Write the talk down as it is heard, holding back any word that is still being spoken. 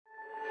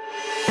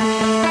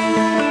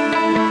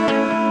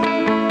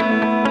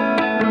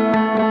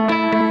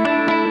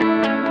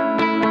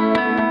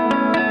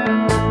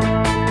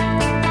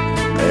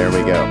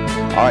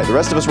The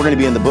rest of us, we're going to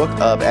be in the book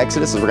of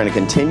Exodus, and we're going to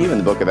continue in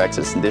the book of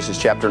Exodus. And this is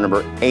chapter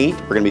number 8.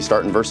 We're going to be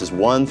starting verses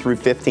 1 through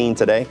 15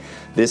 today.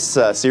 This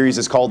series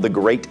is called The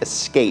Great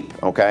Escape,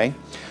 okay?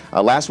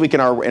 Last week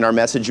in our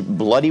message,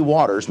 Bloody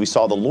Waters, we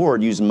saw the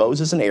Lord use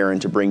Moses and Aaron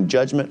to bring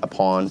judgment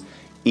upon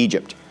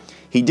Egypt.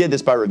 He did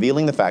this by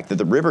revealing the fact that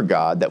the river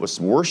god that was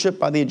worshipped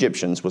by the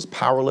Egyptians was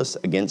powerless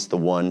against the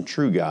one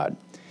true God.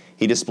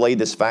 He displayed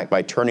this fact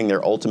by turning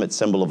their ultimate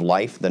symbol of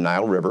life, the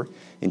Nile River,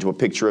 into a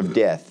picture of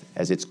death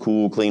as its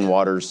cool, clean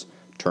waters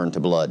turned to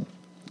blood.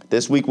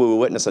 This week we will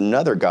witness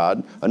another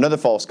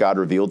false god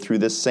revealed through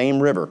this same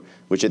river,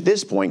 which at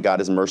this point God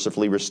has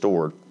mercifully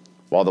restored.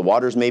 While the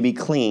waters may be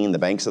clean, the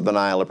banks of the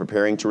Nile are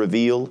preparing to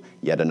reveal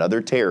yet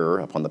another terror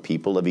upon the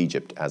people of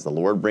Egypt as the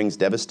Lord brings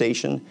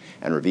devastation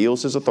and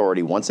reveals his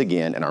authority once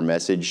again in our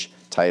message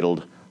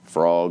titled,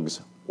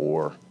 Frogs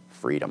or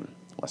Freedom.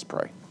 Let's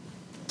pray.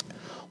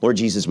 Lord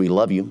Jesus, we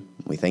love you.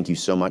 We thank you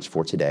so much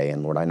for today.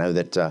 And Lord, I know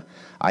that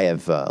I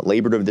have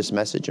labored over this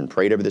message and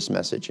prayed over this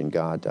message, and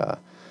God,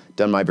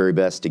 done my very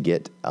best to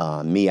get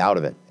me out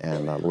of it.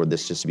 And Lord,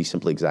 this just to be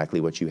simply exactly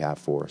what you have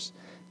for us.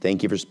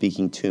 Thank you for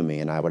speaking to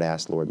me. And I would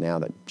ask, Lord, now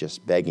that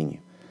just begging you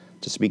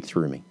to speak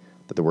through me,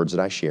 that the words that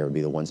I share would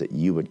be the ones that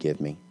you would give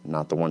me,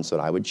 not the ones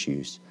that I would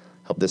choose.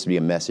 Help this be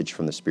a message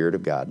from the Spirit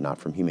of God, not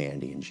from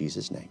humanity. In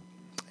Jesus' name,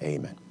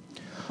 amen.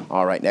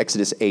 All right, in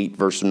Exodus 8,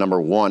 verse number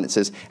 1, it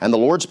says, And the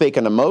Lord spake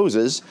unto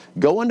Moses,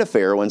 Go unto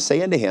Pharaoh, and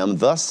say unto him,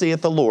 Thus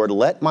saith the Lord,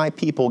 Let my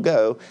people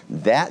go,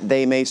 that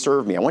they may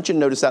serve me. I want you to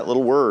notice that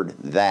little word,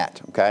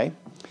 that, okay?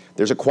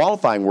 There's a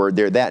qualifying word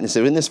there, that. And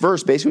so in this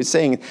verse, basically it's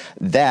saying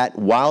that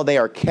while they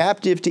are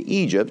captive to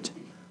Egypt,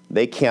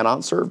 they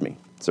cannot serve me.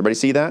 Does everybody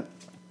see that?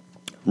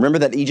 Remember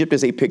that Egypt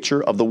is a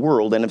picture of the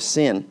world and of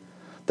sin.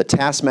 The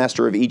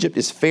taskmaster of Egypt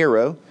is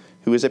Pharaoh,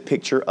 who is a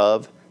picture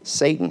of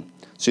Satan.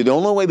 So the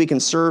only way we can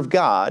serve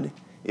God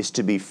is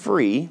to be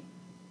free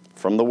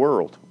from the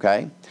world,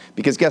 okay?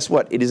 Because guess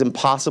what? It is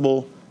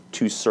impossible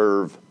to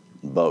serve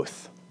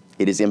both.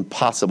 It is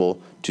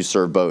impossible to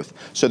serve both.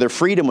 So their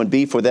freedom would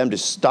be for them to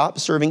stop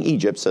serving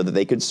Egypt so that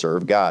they could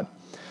serve God.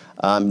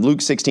 Luke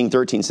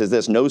 16:13 says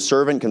this, No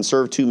servant can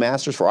serve two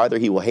masters, for either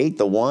he will hate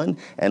the one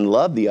and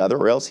love the other,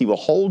 or else he will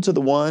hold to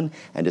the one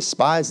and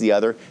despise the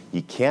other.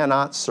 You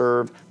cannot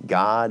serve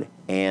God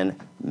and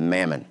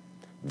mammon.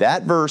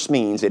 That verse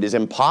means it is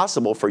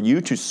impossible for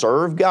you to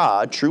serve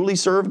God, truly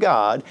serve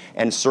God,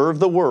 and serve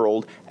the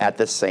world at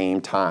the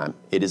same time.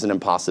 It is an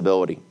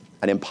impossibility,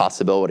 an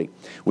impossibility.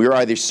 We are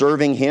either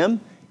serving him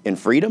in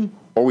freedom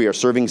or we are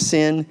serving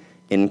sin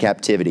in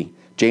captivity.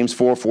 James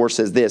 4:4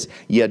 says this,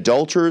 Ye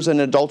adulterers and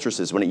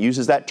adulteresses. When it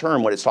uses that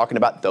term, when it's talking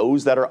about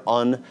those that are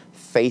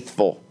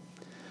unfaithful.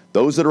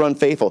 Those that are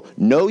unfaithful.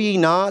 Know ye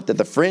not that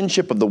the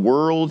friendship of the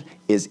world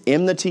is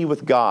enmity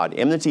with God?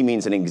 Enmity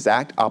means an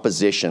exact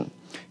opposition.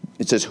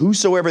 It says,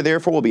 Whosoever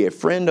therefore will be a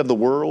friend of the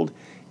world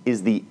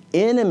is the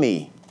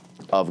enemy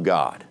of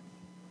God.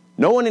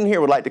 No one in here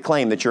would like to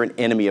claim that you're an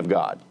enemy of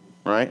God,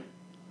 right?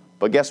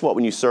 But guess what?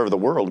 When you serve the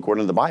world,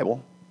 according to the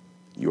Bible,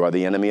 you are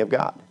the enemy of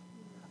God.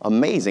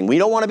 Amazing. We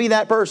don't want to be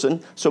that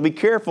person, so be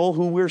careful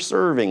who we're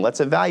serving.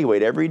 Let's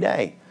evaluate every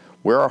day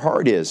where our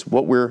heart is,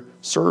 what we're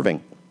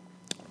serving.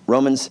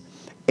 Romans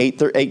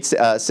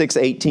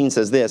 6:18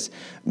 says this,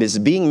 Is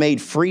being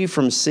made free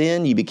from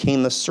sin, you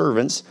became the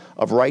servants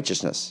of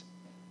righteousness.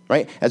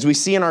 Right? As we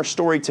see in our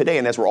story today,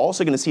 and as we're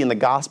also going to see in the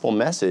gospel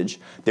message,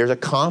 there's a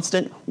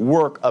constant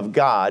work of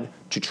God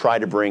to try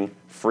to bring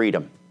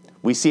freedom.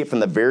 We see it from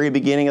the very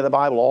beginning of the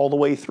Bible all the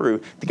way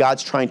through.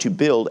 God's trying to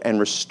build and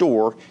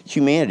restore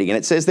humanity. And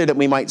it says there that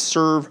we might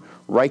serve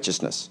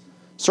righteousness.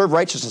 Serve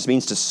righteousness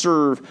means to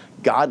serve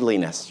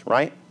godliness,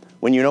 right?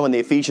 When you know in the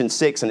Ephesians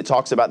 6, and it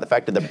talks about the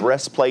fact of the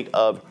breastplate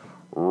of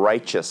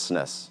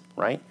righteousness,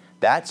 right?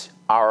 That's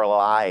our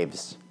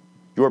lives.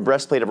 Your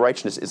breastplate of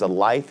righteousness is a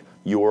life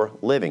you're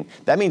living.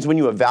 That means when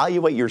you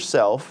evaluate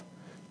yourself,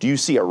 do you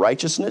see a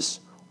righteousness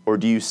or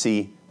do you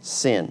see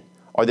sin?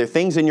 Are there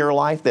things in your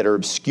life that are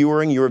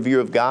obscuring your view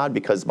of God?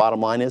 Because the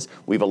bottom line is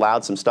we've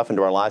allowed some stuff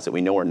into our lives that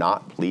we know are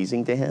not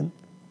pleasing to him.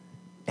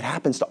 It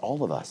happens to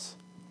all of us,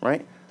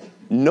 right?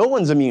 No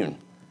one's immune.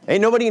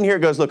 Ain't nobody in here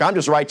goes, look, I'm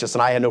just righteous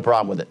and I had no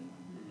problem with it.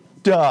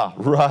 Duh,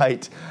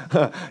 right.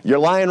 You're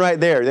lying right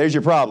there. There's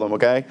your problem,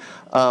 okay?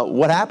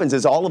 What happens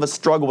is all of us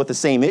struggle with the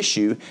same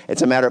issue.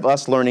 It's a matter of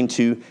us learning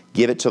to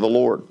give it to the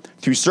Lord.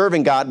 Through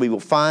serving God, we will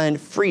find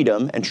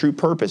freedom and true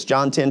purpose.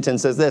 John 10:10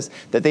 says this,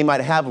 that they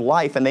might have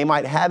life and they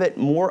might have it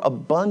more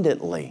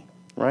abundantly,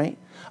 right?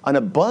 An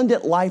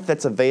abundant life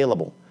that's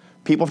available.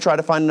 People try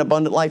to find an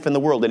abundant life in the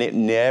world, and it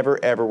never,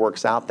 ever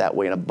works out that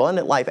way. An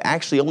abundant life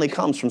actually only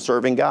comes from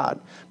serving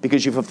God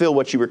because you fulfill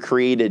what you were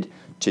created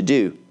to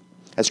do.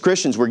 As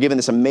Christians, we're given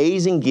this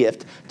amazing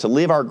gift to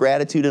live our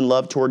gratitude and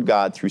love toward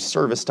God through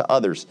service to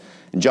others.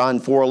 In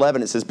John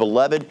 4:11, it says,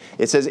 Beloved,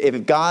 it says,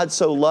 if God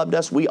so loved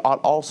us, we ought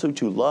also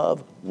to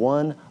love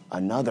one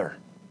another.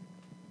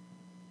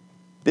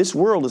 This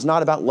world is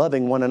not about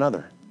loving one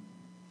another.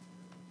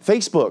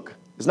 Facebook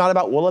is not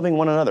about loving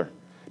one another.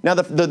 Now,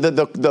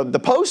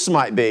 the posts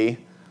might be,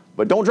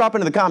 but don't drop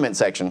into the comment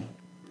section.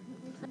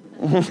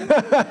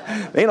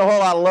 Ain't a whole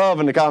lot of love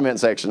in the comment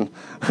section.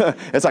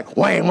 It's like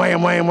wham,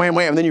 wham, wham, wham,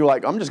 wham. And then you're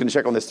like, I'm just going to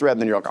check on this thread.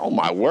 And then you're like, oh,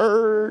 my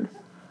word.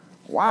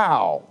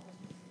 Wow.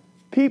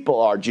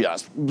 People are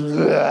just,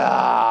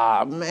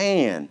 man.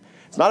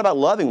 It's not about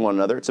loving one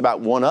another. It's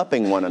about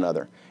one-upping one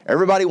another.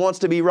 Everybody wants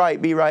to be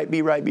right, be right,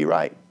 be right, be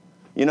right.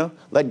 You know,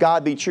 let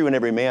God be true and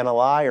every man a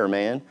liar,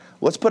 man.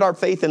 Let's put our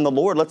faith in the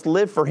Lord. Let's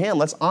live for Him.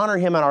 Let's honor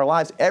Him in our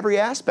lives, every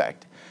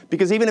aspect.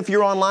 Because even if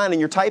you're online and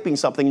you're typing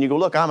something and you go,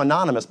 look, I'm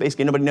anonymous,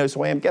 basically nobody knows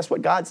who I am, guess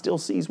what? God still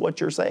sees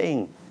what you're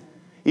saying.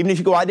 Even if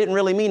you go, I didn't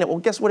really mean it, well,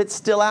 guess what? It's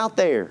still out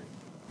there.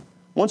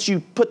 Once you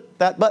put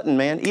that button,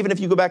 man, even if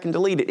you go back and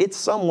delete it, it's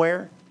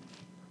somewhere.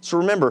 So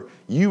remember,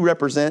 you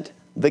represent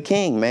the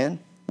King, man.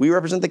 We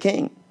represent the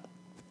King.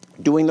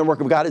 Doing the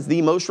work of God is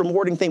the most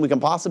rewarding thing we can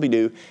possibly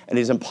do, and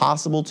it is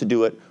impossible to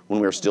do it when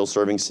we are still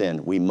serving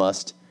sin. We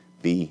must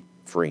be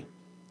free.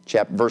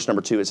 Verse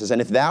number 2, it says,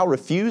 and if thou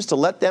refuse to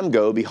let them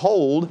go,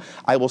 behold,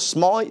 I will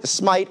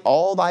smite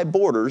all thy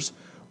borders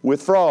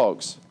with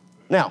frogs.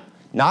 Now,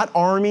 not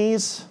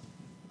armies,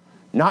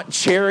 not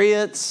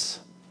chariots,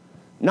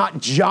 not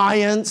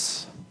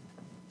giants,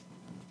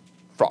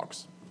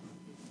 frogs.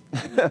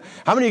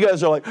 How many of you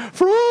guys are like,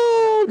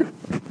 frog?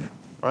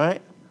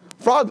 Right?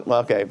 Frog, well,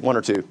 okay, one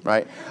or two,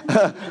 right?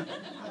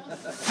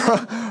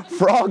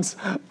 Frogs,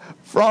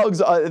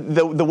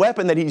 the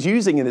weapon that he's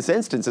using in this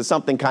instance is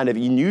something kind of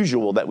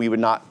unusual that we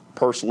would not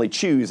personally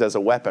choose as a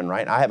weapon,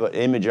 right? I have an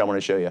image I want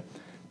to show you.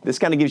 This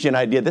kind of gives you an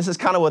idea. This is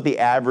kind of what the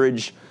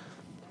average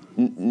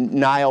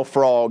Nile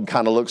frog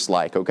kind of looks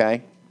like,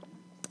 okay?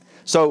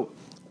 So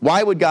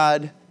why would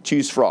God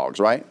choose frogs,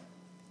 right?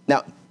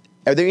 Now,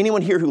 are there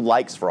anyone here who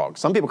likes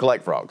frogs? Some people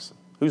collect frogs.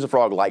 Who's a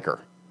frog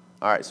liker?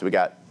 All right, so we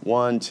got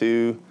 1,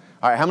 2.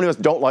 All right, how many of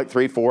us don't like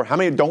 3, 4? How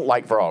many don't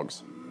like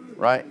frogs,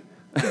 right?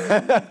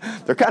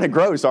 They're kind of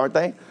gross, aren't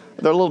they?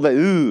 They're a little bit,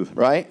 ooh,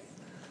 right?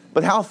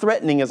 But how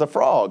threatening is a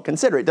frog?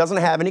 Consider it doesn't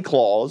have any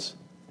claws.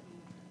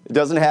 It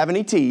doesn't have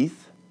any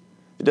teeth.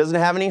 It doesn't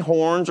have any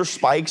horns or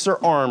spikes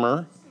or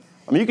armor.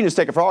 I mean, you can just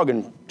take a frog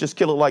and just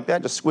kill it like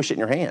that, just squish it in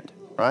your hand,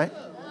 right?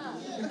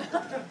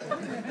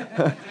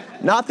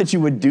 Not that you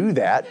would do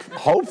that,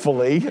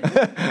 hopefully.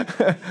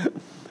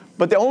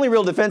 But the only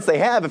real defense they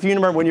have, if you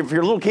remember, if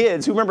you're little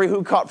kids,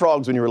 who caught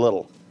frogs when you were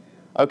little?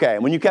 Okay,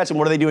 when you catch them,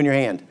 what do they do in your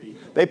hand?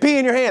 They pee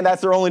in your hand.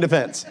 That's their only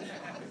defense.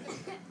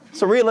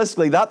 So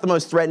realistically, not the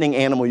most threatening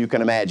animal you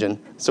can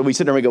imagine. So we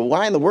sit there and we go,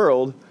 why in the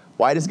world,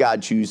 why does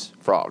God choose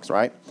frogs,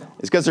 right?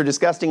 It's because they're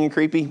disgusting and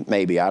creepy?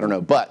 Maybe, I don't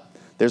know. But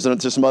there's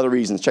some other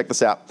reasons. Check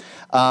this out.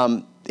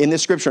 In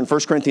this scripture in 1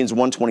 Corinthians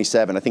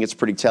 1:27, I think it's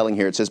pretty telling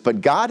here. It says, but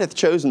God hath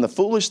chosen the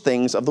foolish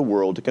things of the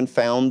world to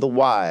confound the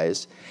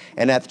wise,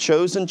 and hath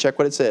chosen, check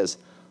what it says,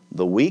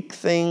 the weak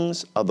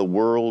things of the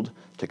world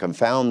to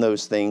confound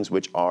those things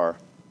which are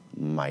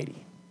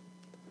mighty.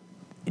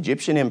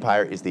 Egyptian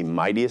empire is the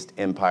mightiest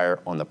empire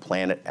on the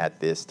planet at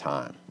this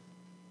time.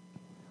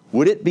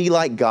 Would it be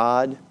like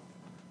God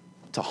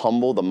to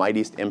humble the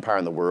mightiest empire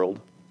in the world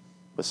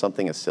with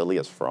something as silly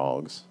as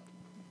frogs?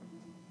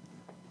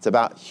 It's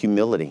about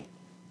humility.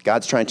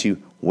 God's trying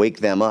to wake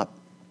them up.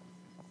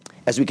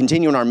 As we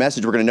continue in our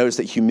message, we're going to notice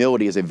that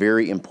humility is a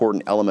very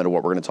important element of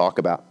what we're going to talk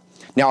about.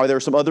 Now, are there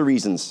some other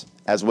reasons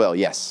as well?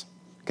 Yes.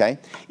 Okay.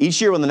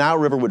 Each year when the Nile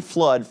River would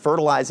flood,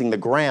 fertilizing the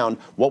ground,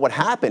 what would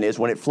happen is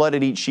when it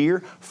flooded each year,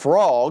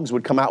 frogs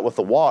would come out with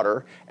the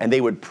water and they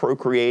would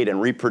procreate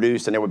and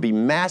reproduce, and there would be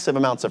massive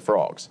amounts of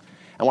frogs.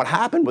 And what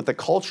happened with the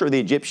culture of the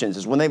Egyptians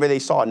is whenever they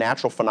saw a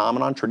natural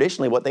phenomenon,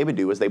 traditionally what they would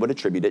do is they would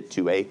attribute it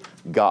to a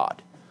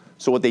god.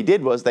 So what they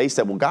did was they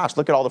said, well, gosh,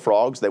 look at all the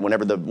frogs. That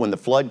when the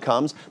flood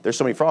comes, there's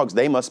so many frogs,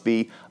 they must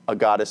be a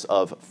goddess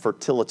of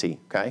fertility,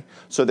 okay?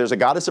 So there's a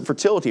goddess of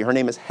fertility. Her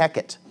name is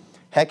Hecate.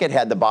 Hecate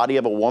had the body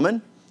of a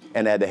woman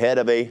and had the head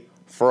of a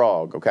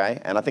frog,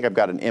 okay? And I think I've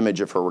got an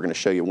image of her we're going to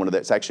show you.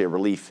 It's actually a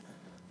relief.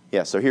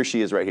 Yeah, so here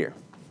she is right here,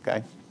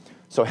 okay?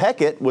 So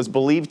Hecate was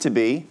believed to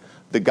be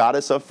the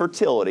goddess of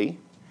fertility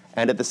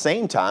and at the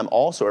same time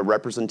also a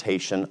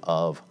representation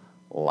of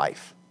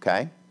life,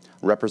 okay?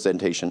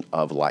 Representation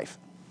of life.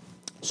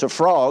 So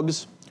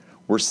frogs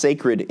were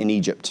sacred in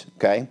Egypt,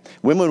 okay?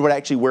 Women would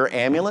actually wear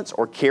amulets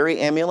or carry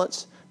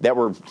amulets that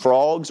were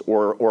frogs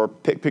or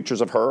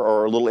pictures of her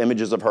or little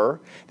images of her.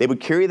 They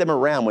would carry them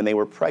around when they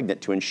were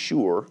pregnant to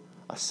ensure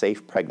a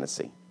safe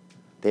pregnancy.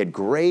 They had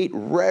great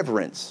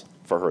reverence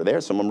for her.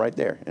 There's someone right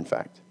there, in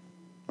fact,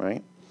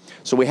 right?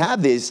 So we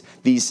have this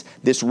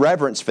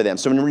reverence for them.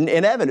 So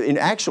in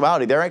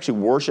actuality, they're actually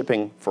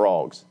worshiping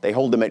frogs. They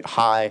hold them at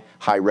high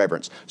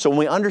reverence. So when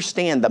we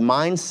understand the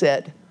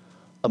mindset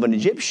of an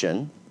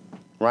Egyptian,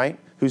 right,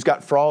 who's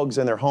got frogs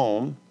in their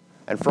home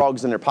and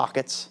frogs in their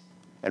pockets,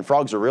 and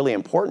frogs are really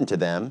important to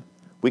them,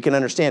 we can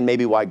understand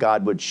maybe why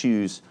God would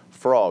choose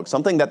frogs.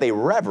 Something that they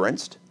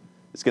reverenced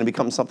is going to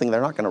become something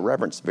they're not going to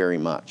reverence very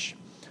much.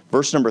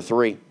 Verse number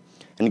 3,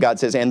 and God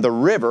says, and the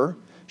river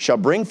shall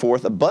bring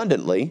forth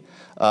abundantly,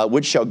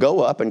 which shall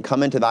go up and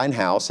come into thine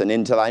house, and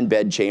into thine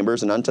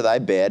bedchambers, and unto thy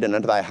bed, and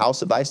unto thy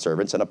house of thy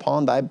servants, and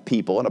upon thy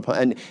people,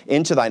 and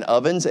into thine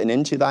ovens, and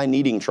into thy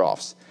kneading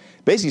troughs.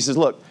 Basically, he says,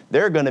 look,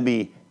 they're going to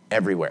be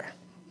everywhere.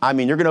 I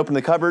mean, you're going to open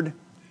the cupboard,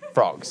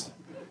 frogs.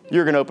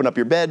 You're going to open up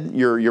your bed,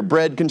 your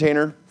bread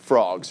container,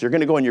 frogs. You're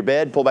going to go in your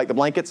bed, pull back the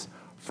blankets,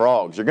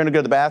 frogs. You're going to go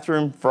to the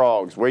bathroom,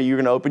 frogs. Where you're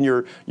going to open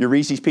your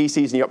Reese's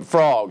Pieces, and you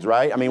frogs,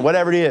 right? I mean,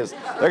 whatever it is,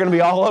 they're going to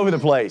be all over the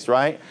place,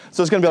 right?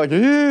 So it's going to be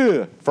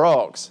like,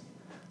 frogs,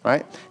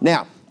 right?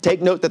 Now,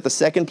 take note that the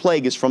second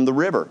plague is from the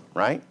river,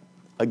 right?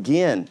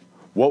 Again,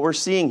 what we're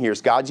seeing here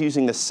is God's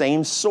using the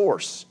same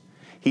source.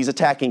 He's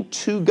attacking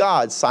two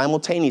gods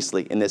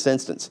simultaneously in this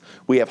instance.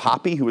 We have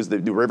Hapi, who is the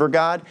river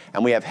god,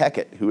 and we have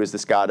Hecate, who is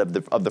this god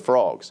of the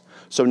frogs.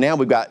 So now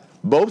we've got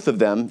both of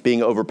them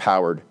being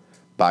overpowered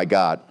by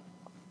God.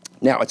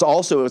 Now, it's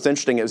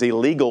interesting, it was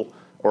illegal,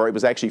 or it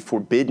was actually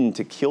forbidden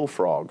to kill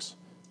frogs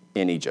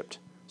in Egypt.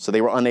 So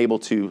they were unable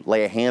to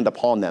lay a hand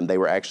upon them. They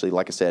were actually,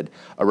 like I said,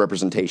 a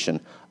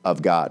representation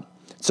of God.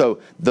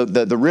 So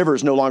the river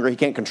is no longer, he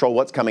can't control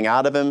what's coming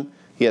out of him.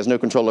 He has no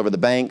control over the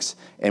banks,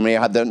 and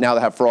now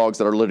they have frogs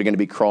that are literally going to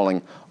be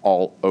crawling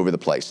all over the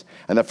place.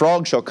 And the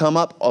frogs shall come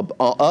up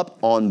both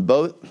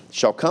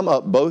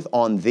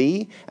on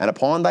thee and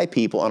upon thy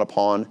people and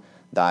upon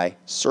thy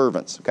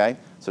servants. Okay,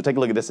 so take a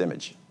look at this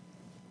image.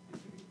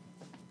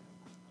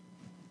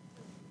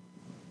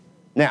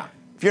 Now,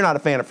 if you're not a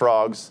fan of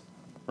frogs,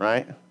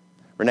 right?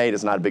 Renee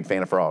is not a big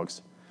fan of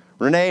frogs.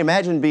 Renee,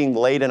 imagine being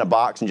laid in a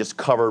box and just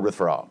covered with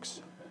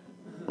frogs.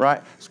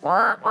 Right?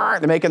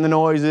 They're making the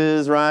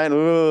noises, right?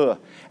 Ugh.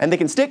 And they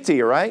can stick to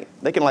you, right?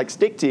 They can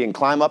stick to you and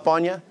climb up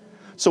on you.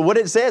 So what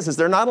it says is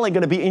they're not only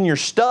going to be in your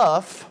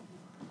stuff,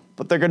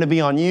 but they're going to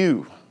be on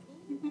you.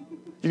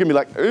 You're going to be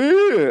like,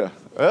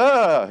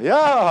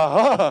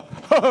 yeah,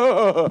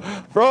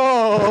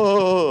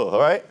 frog,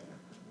 right?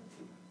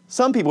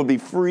 Some people would be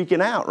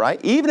freaking out,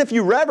 right? Even if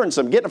you reverence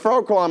them, getting a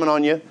frog climbing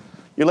on you,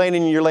 you're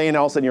laying,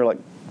 all of a sudden you're like,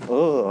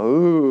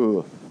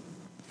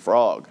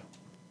 frog.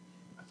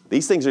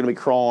 These things are going to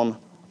be crawling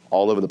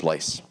all over the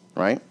place,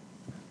 right?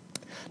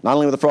 Not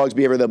only will the frogs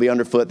be everywhere, they'll be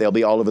underfoot, they'll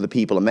be all over the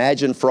people.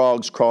 Imagine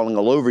frogs crawling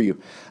all over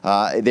you.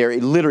 They're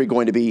literally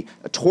going to be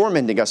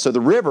tormenting us. So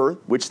the river,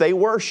 which they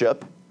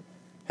worship,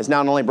 has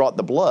not only brought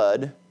the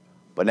blood,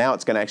 but now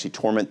it's going to actually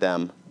torment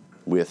them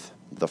with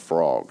the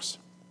frogs.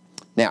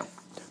 Now,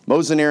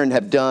 Moses and Aaron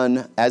have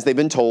done as they've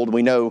been told.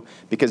 We know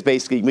because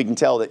basically we can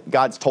tell that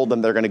God's told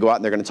them they're going to go out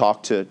and they're going to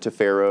talk to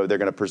Pharaoh. They're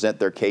going to present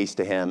their case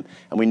to him.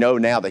 And we know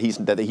now that he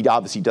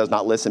obviously does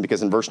not listen,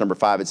 because in verse number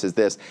 5 it says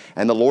this,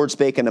 and the Lord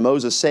spake unto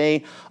Moses,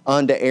 say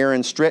unto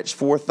Aaron, stretch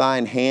forth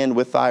thine hand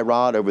with thy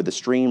rod over the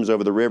streams,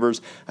 over the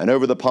rivers, and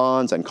over the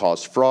ponds, and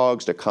cause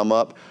frogs to come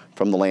up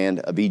from the land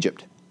of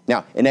Egypt.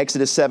 Now, in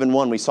Exodus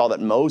 7:1, we saw that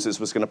Moses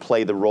was going to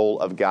play the role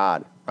of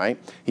God, right?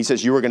 He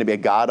says, you are going to be a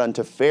God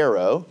unto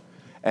Pharaoh,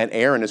 and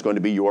Aaron is going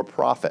to be your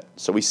prophet.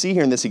 So we see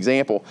here in this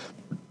example,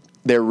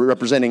 they're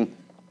representing,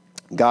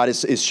 God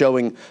is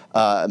showing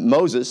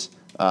Moses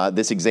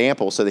this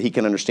example so that he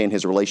can understand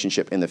his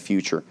relationship in the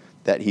future,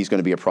 that he's going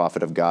to be a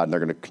prophet of God, and they're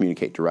going to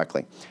communicate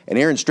directly. And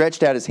Aaron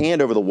stretched out his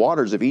hand over the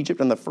waters of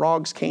Egypt, and the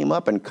frogs came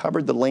up and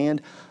covered the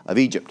land of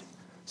Egypt.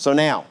 So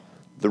now,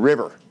 the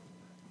river,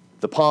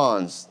 the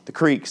ponds, the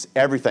creeks,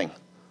 everything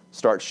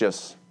starts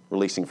just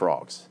releasing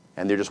frogs.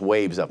 And they're just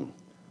waves of them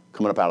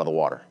coming up out of the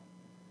water.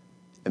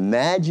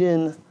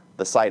 Imagine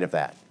the sight of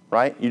that,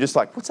 right? You're just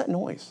like, what's that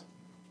noise?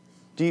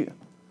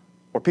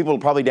 Or people are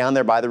probably down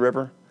there by the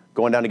river,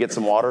 going down to get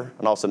some water,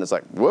 and all of a sudden it's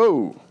like,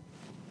 whoa,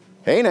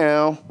 hey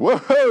now,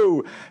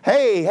 whoa,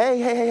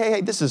 hey,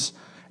 this is,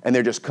 and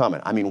they're just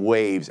coming. I mean,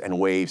 waves and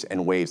waves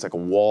and waves, like a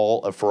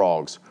wall of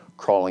frogs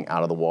crawling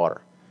out of the water.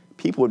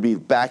 People would be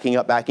backing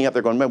up.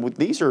 They're going, man,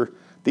 these are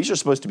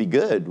supposed to be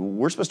good.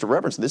 We're supposed to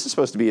reverence. This is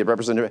supposed to be a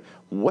representative.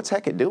 What's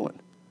Hecate doing?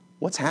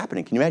 What's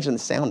happening? Can you imagine the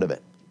sound of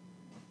it?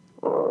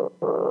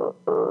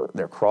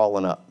 They're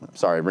crawling up.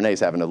 Sorry, Renee's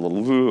having a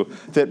little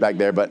fit back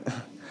there, but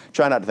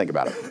try not to think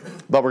about it.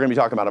 But we're going to be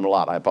talking about them a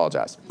lot. I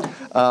apologize.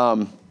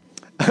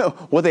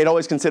 What they'd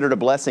always considered a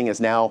blessing is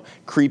now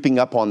creeping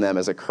up on them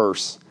as a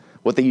curse.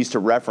 What they used to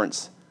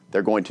reverence,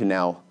 they're going to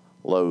now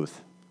loathe.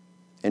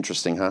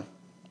 Interesting, huh?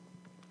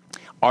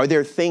 Are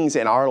there things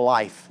in our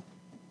life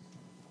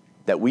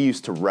that we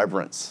used to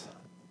reverence,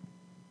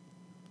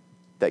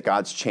 that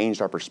God's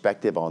changed our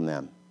perspective on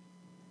them,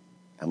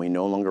 and we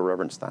no longer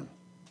reverence them?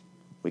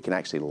 We can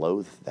actually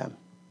loathe them,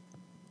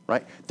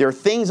 right? There are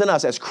things in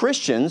us as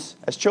Christians,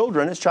 as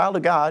children, as child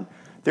of God,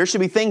 there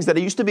should be things that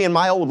used to be in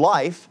my old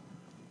life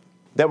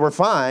that were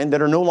fine that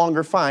are no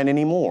longer fine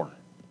anymore.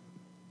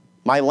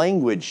 My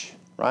language,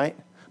 right?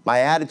 My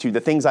attitude,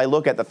 the things I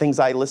look at, the things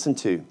I listen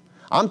to.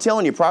 I'm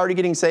telling you, prior to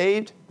getting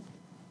saved,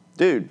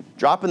 dude,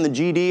 dropping the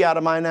GD out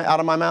of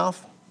my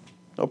mouth,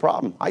 no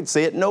problem. I'd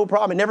say it, no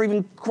problem. It never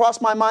even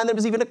crossed my mind that it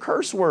was even a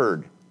curse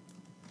word.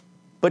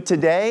 But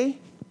today,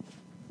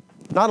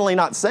 not only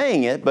not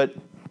saying it, but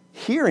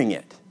hearing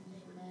it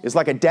is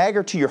like a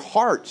dagger to your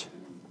heart.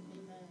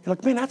 You're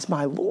like, man, that's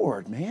my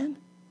Lord, man.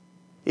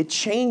 It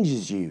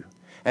changes you.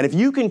 And if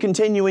you can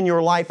continue in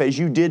your life as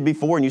you did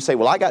before, and you say,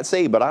 well, I got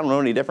saved, but I don't know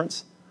any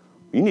difference,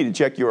 you need to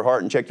check your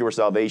heart and check your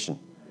salvation.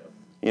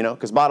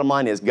 Because bottom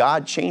line is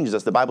God changes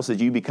us. The Bible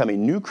says you become a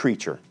new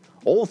creature.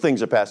 Old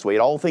things are passed away.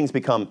 All things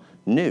become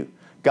new.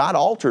 God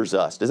alters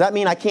us. Does that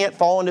mean I can't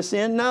fall into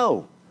sin?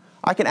 No.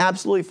 I can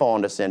absolutely fall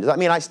into sin. Does that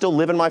mean I still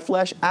live in my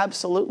flesh?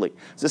 Absolutely.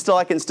 Is it still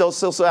I can still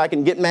say I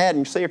can get mad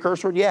and say a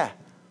curse word? Yeah.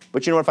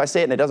 But you know what, if I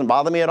say it and it doesn't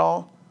bother me at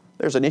all,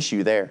 there's an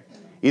issue there.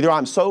 Either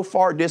I'm so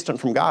far distant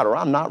from God or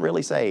I'm not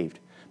really saved.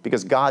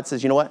 Because God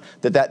says, you know what?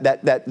 That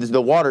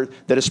the water,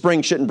 that a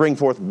spring shouldn't bring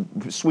forth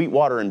sweet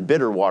water and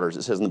bitter waters,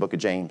 it says in the book of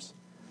James.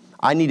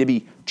 I need to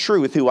be true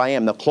with who I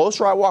am. The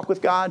closer I walk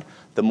with God,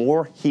 the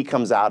more He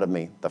comes out of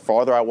me. The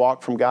farther I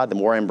walk from God, the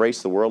more I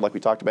embrace the world, like we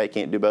talked about, you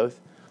can't do both,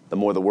 the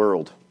more the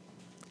world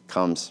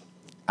comes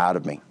out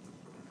of me.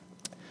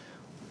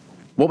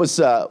 What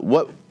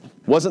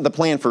wasn't the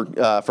plan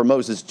for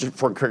Moses,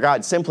 for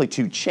God simply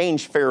to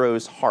change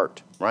Pharaoh's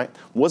heart, right?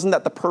 Wasn't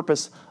that the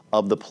purpose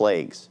of the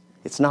plagues?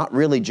 It's not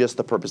really just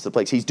the purpose of the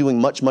plagues. He's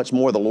doing much, much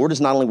more. The Lord is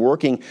not only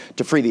working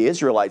to free the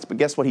Israelites, but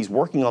guess what? He's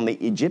working on the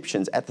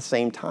Egyptians at the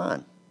same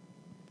time.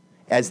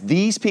 As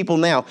these people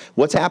now,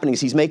 what's happening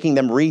is He's making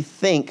them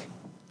rethink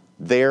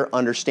their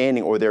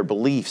understanding or their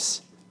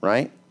beliefs,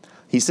 right?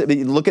 He said,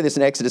 look at this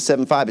in Exodus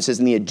 7:5. It says,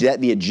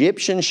 the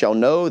Egyptians shall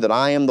know that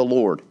I am the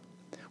Lord,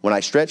 when I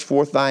stretch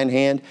forth mine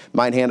hand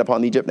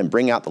upon Egypt and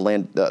bring out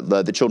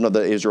the children of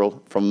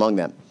Israel from among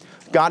them.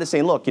 God is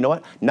saying, look, you know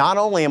what? Not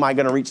only am I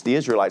going to reach the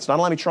Israelites, not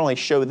only am I trying to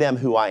show them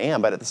who I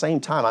am, but at the same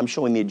time, I'm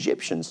showing the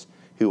Egyptians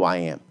who I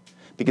am.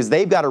 Because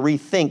they've got to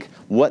rethink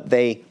what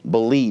they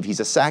believe. He's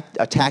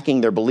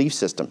attacking their belief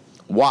system.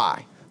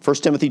 Why? 1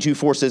 Timothy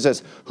 2:4 says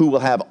this, who will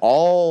have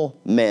all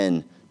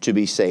men to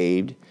be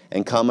saved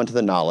and come unto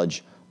the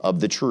knowledge of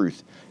the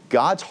truth.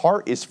 God's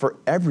heart is for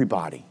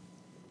everybody.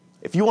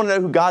 If you want to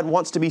know who God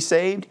wants to be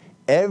saved,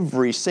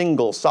 every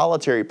single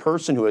solitary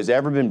person who has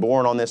ever been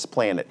born on this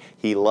planet,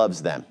 He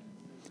loves them.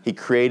 He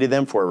created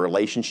them for a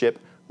relationship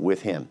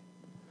with Him.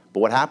 But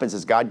what happens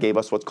is God gave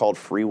us what's called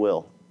free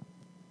will.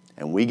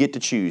 And we get to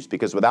choose,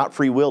 because without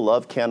free will,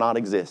 love cannot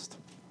exist.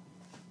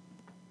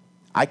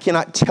 I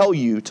cannot tell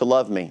you to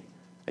love me.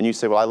 And you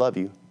say, well, I love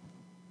you.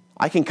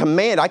 I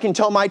can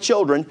tell my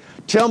children,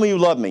 tell me you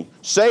love me.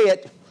 Say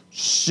it.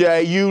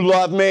 Say you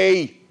love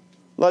me.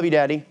 Love you,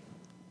 Daddy.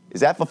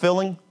 Is that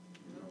fulfilling?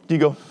 Do you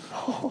go,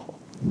 oh,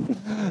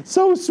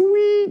 so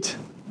sweet?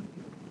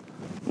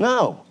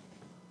 No.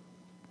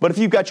 But if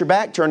you've got your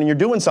back turned and you're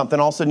doing something,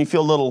 all of a sudden you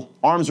feel little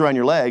arms around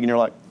your leg and you're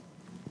like,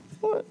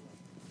 what?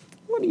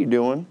 What are you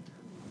doing?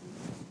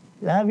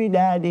 Love you,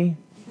 Daddy.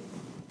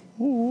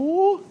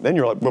 Ooh. Then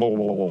you're like, blah, blah,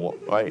 blah, blah,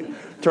 right?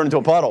 Turn into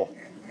a puddle.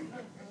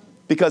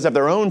 Because of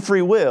their own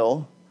free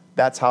will,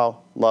 that's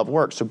how love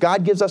works. So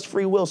God gives us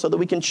free will so that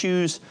we can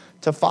choose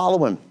to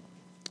follow Him.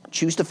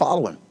 Choose to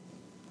follow Him.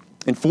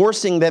 In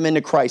forcing them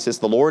into crisis,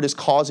 the Lord is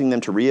causing them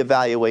to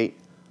reevaluate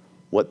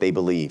what they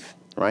believe,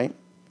 right?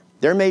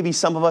 There may be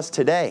some of us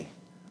today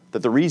that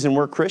the reason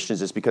we're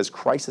Christians is because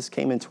crisis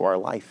came into our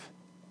life.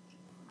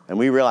 And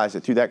we realized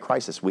that through that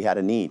crisis, we had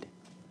a need.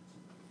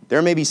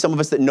 There may be some of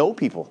us that know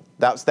people.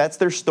 That's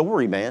their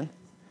story, man.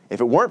 If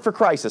it weren't for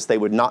crisis, they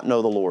would not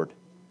know the Lord,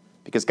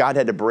 because God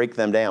had to break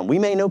them down. We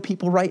may know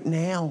people right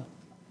now,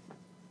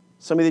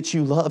 somebody that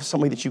you love,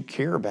 somebody that you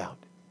care about,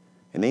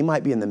 and they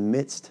might be in the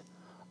midst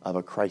of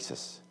a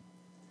crisis.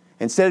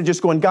 Instead of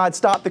just going, God,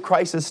 stop the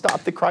crisis,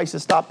 stop the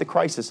crisis, stop the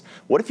crisis.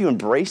 What if you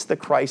embrace the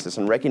crisis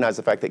and recognize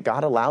the fact that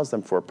God allows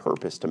them for a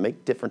purpose to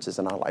make differences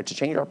in our life, to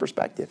change our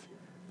perspective?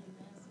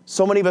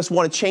 So many of us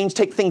want to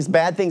take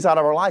bad things out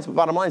of our lives, but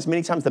bottom line is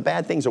many times the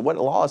bad things are what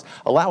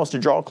allow us to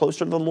draw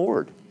closer to the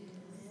Lord.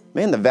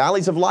 Man, the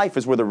valleys of life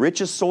is where the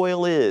richest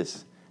soil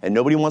is, and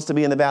nobody wants to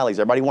be in the valleys.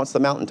 Everybody wants the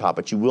mountaintop,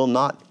 but you will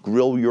not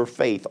grow your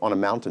faith on a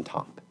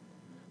mountaintop.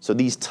 So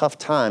these tough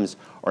times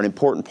are an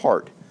important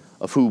part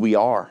of who we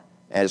are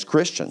as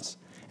Christians.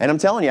 And I'm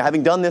telling you,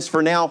 having done this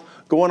for now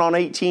going on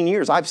 18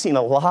 years, I've seen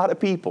a lot of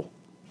people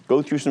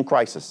go through some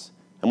crisis.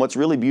 And what's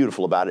really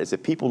beautiful about it is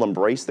if people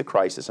embrace the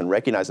crisis and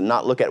recognize and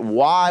not look at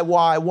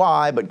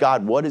why, but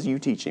God, what is you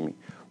teaching me?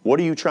 What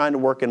are you trying to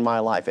work in my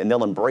life? And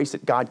they'll embrace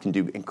it. God can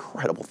do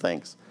incredible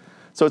things.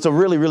 So it's a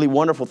really, really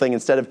wonderful thing.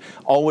 Instead of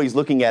always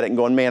looking at it and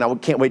going, man, I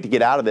can't wait to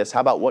get out of this. How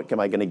about what am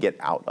I going to get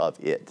out of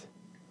it,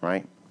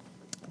 right?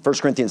 1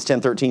 Corinthians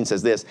 10:13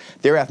 says this,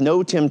 there hath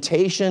no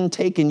temptation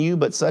taken you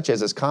but such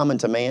as is common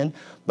to man,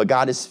 but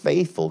God is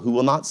faithful, who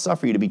will not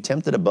suffer you to be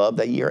tempted above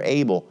that ye are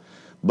able,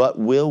 but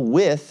will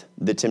with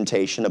the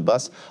temptation of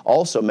us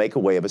also make a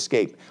way of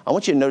escape. I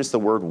want you to notice the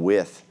word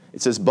with.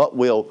 It says, but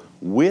will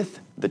with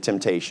the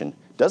temptation.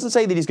 It doesn't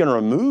say that He's going to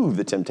remove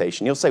the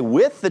temptation. He'll say,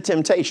 with the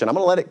temptation, I'm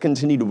going to let it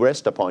continue to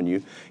rest upon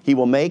you. He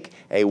will make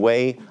a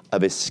way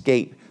of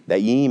escape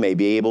that ye may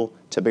be able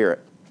to bear it.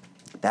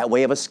 That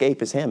way of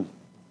escape is Him.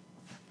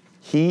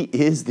 He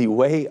is the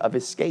way of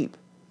escape,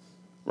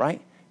 right?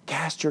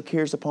 Cast your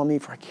cares upon me,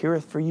 for I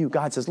careth for you.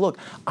 God says, look,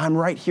 I'm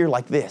right here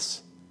like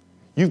this.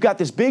 You've got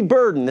this big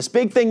burden, this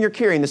big thing you're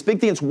carrying, this big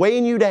thing that's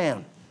weighing you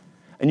down.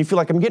 and you feel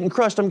like I'm getting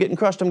crushed.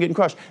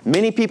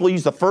 Many people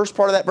use the first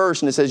part of that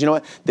verse, and it says, you know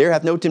what? There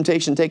hath no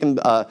temptation taken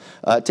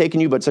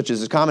you, but such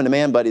as is common to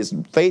man, but is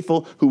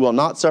faithful, who will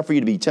not suffer you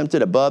to be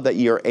tempted above that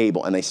ye are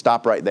able. And they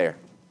stop right there.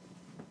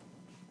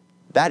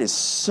 That is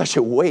such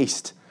a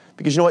waste.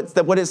 Because you know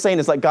what it's saying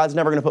is like God's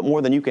never going to put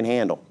more than you can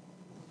handle.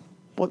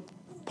 Well,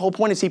 the whole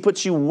point is he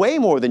puts you way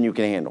more than you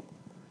can handle.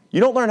 You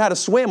don't learn how to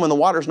swim when the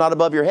water's not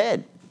above your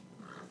head.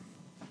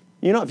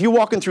 You know, if you're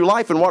walking through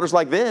life and water's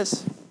like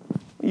this,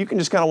 you can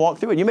just kind of walk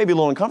through it. You may be a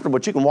little uncomfortable,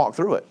 but you can walk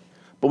through it.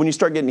 But when you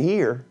start getting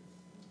here,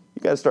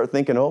 you got to start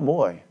thinking, oh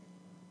boy,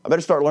 I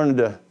better start learning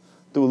to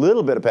do a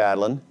little bit of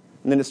paddling.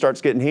 And then it starts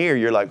getting here.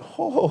 You're like,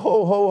 ho, ho,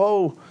 ho, ho,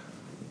 ho.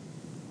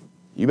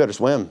 You better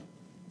swim,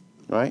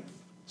 right?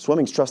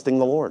 Swimming's trusting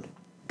the Lord.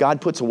 God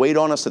puts a weight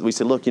on us that we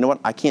say, look, you know what?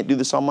 I can't do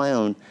this on my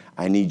own.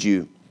 I need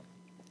you.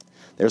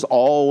 There's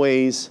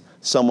always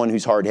someone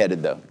who's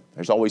hard-headed, though.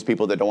 There's always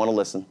people that don't want to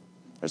listen.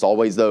 There's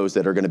always those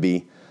that are going to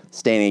be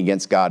standing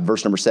against God.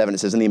 Verse number 7, it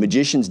says, and the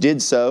magicians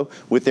did so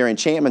with their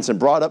enchantments and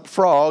brought up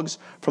frogs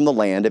from the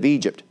land of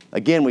Egypt.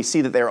 Again, we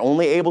see that they're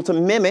only able to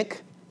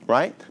mimic,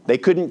 right? They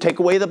couldn't take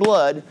away the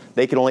blood.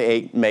 They could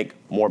only make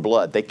more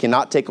blood. They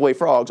cannot take away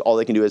frogs. All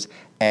they can do is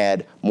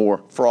add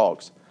more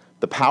frogs.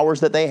 The powers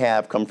that they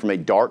have come from a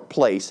dark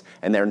place,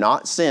 and they're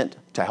not sent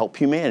to help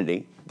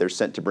humanity. They're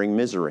sent to bring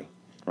misery,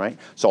 right?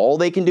 So all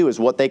they can do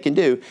is what they can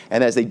do.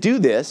 And as they do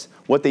this,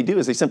 what they do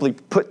is they simply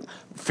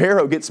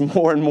Pharaoh gets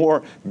more and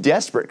more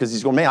desperate because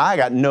he's going, man, I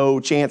got no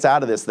chance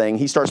out of this thing.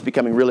 He starts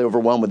becoming really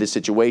overwhelmed with this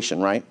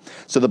situation, right?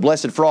 So the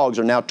blessed frogs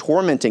are now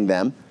tormenting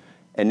them,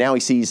 and now he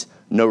sees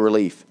no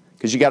relief.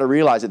 Because you got to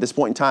realize at this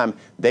point in time,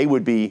 they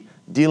would be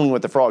dealing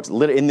with the frogs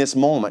in this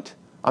moment.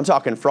 I'm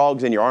talking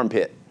frogs in your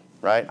armpit.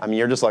 Right? I mean,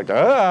 you're just like,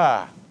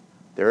 they're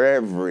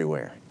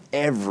everywhere,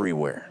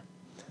 everywhere.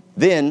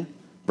 Then,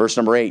 verse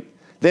number 8,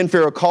 then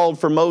Pharaoh called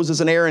for Moses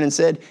and Aaron and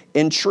said,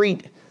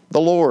 entreat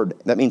the Lord,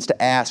 that means to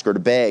ask or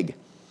to beg,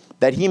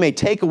 that he may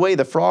take away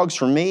the frogs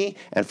from me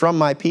and from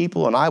my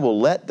people, and I will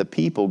let the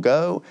people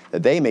go,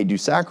 that they may do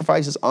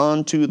sacrifices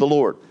unto the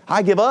Lord.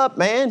 I give up,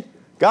 man.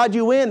 God,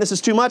 you win. This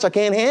is too much. I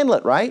can't handle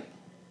it, right?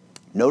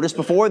 Notice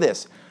before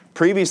this,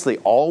 previously,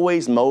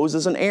 always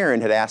Moses and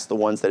Aaron had asked the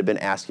ones that had been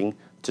asking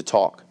to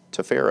talk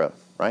to Pharaoh,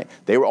 right?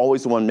 They were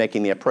always the one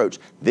making the approach.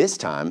 This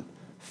time,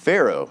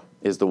 Pharaoh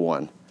is the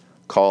one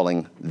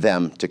calling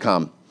them to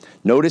come.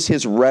 Notice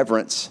his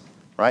reverence,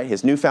 right?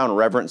 His newfound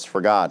reverence for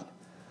God.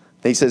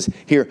 He says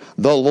here,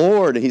 the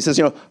Lord, he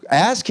says,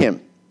 ask him.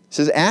 He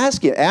says,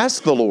 ask him,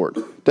 ask the Lord.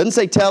 Doesn't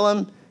say tell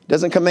him,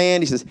 doesn't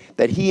command. He says,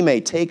 that he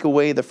may take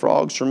away the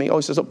frogs from me. Oh,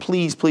 he says, oh,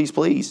 please, please,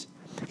 please.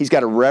 He's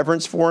got a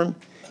reverence for him.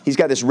 He's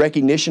got this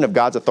recognition of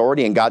God's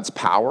authority and God's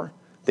power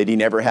that he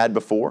never had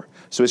before.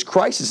 So his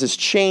crisis has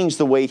changed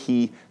the way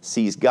he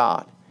sees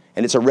God.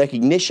 And it's a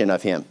recognition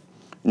of him.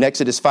 In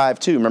Exodus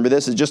 5:2, remember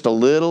this is just a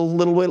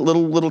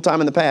little time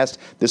in the past.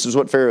 This is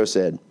what Pharaoh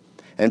said.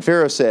 And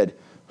Pharaoh said,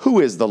 who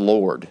is the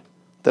Lord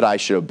that I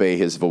should obey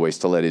his voice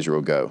to let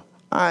Israel go?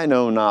 I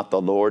know not the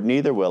Lord,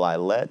 neither will I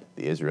let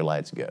the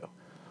Israelites go.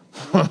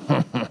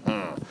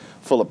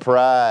 Full of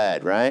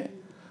pride, right?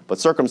 But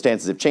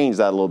circumstances have changed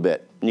that a little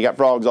bit. And you got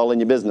frogs all in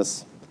your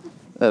business.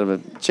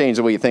 That'll change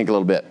the way you think a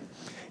little bit.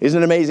 Isn't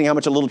it amazing how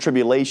much a little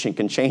tribulation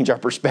can change our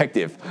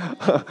perspective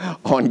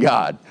on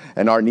God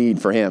and our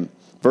need for him?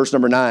 Verse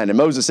number 9, and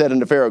Moses said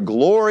unto Pharaoh,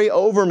 glory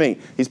over me.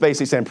 He's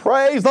basically saying,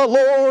 praise the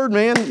Lord,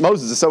 man.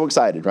 Moses is so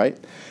excited, right?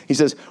 He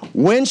says,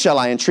 when shall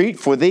I entreat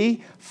for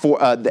thee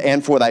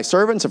and for thy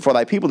servants and for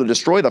thy people to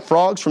destroy the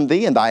frogs from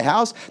thee and thy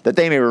house, that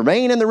they may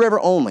remain in the river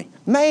only?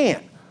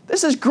 Man,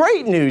 this is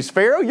great news,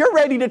 Pharaoh. You're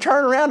ready to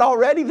turn around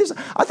already?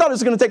 I thought it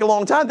was going to take a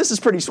long time. This is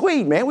pretty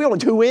sweet, man. We only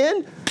 2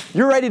 in.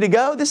 You're ready to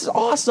go? This is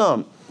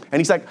awesome. And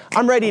he's like,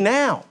 I'm ready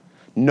now.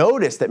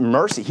 Notice that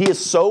mercy, he is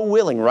so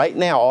willing right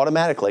now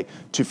automatically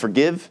to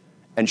forgive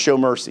and show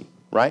mercy,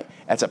 right?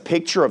 That's a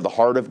picture of the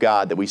heart of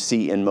God that we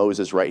see in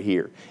Moses right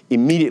here.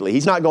 Immediately,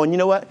 he's not going, you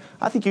know what?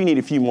 I think you need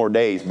a few more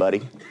days,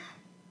 buddy.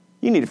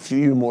 You need a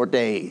few more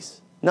days.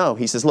 No,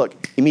 he says, look,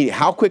 immediately,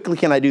 how quickly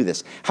can I do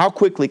this? How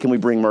quickly can we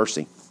bring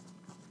mercy?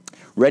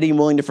 Ready and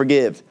willing to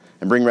forgive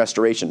and bring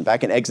restoration.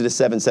 Back in Exodus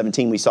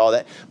 7:17, we saw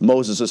that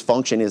Moses'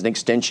 function is an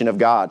extension of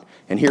God.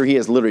 And here he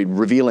is literally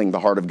revealing the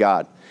heart of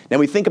God. Now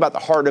we think about the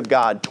heart of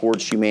God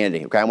towards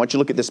humanity. Okay, I want you to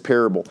look at this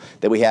parable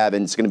that we have,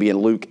 and it's going to be in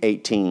Luke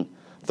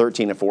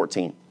 18:13 and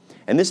 14.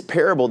 And this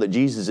parable that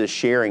Jesus is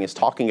sharing is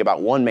talking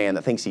about one man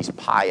that thinks he's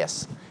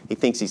pious. He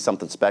thinks he's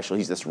something special.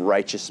 He's this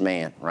righteous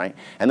man, right?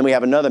 And then we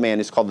have another man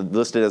who's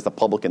listed as the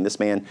publican. This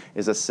man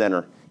is a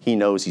sinner. He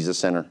knows he's a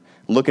sinner.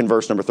 Look in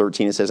verse number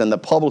 13. It says, and the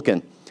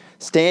publican,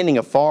 standing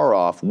afar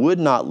off, would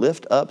not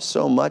lift up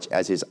so much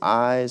as his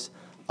eyes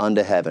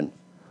unto heaven,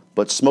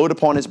 but smote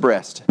upon his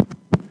breast,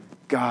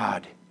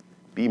 God,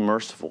 be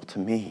merciful to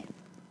me,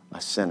 a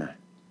sinner.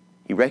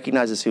 He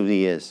recognizes who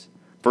he is.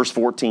 Verse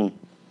 14,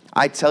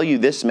 I tell you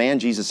this man,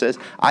 Jesus says,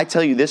 I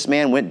tell you this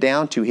man went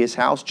down to his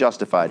house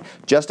justified.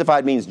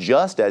 Justified means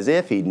just as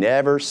if he'd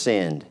never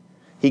sinned.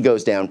 He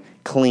goes down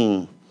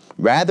clean,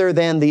 rather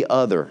than the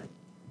other,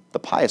 the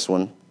pious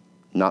one,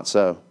 Not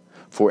so.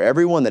 For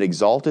everyone that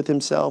exalteth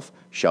himself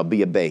shall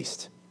be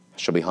abased,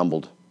 shall be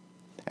humbled.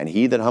 And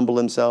he that humble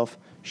himself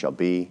shall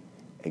be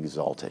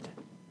exalted.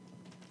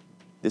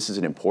 This is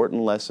an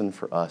important lesson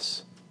for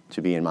us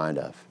to be in mind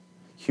of.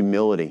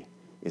 Humility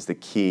is the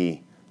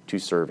key to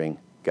serving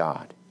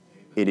God.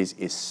 It is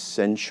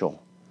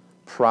essential.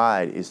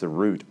 Pride is the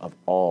root of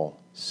all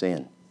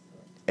sin.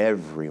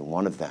 Every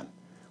one of them.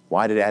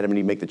 Why did Adam and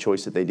Eve make the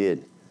choice that they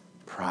did?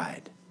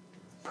 Pride,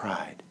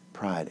 pride,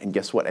 pride. And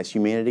guess what? As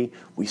humanity,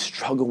 we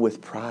struggle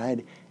with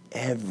pride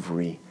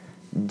every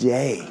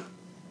day.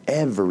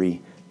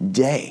 Every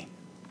day.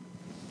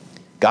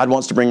 God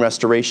wants to bring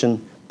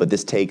restoration, but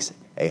this takes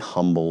a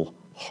humble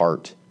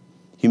heart.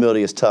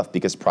 Humility is tough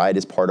because pride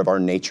is part of our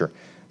nature.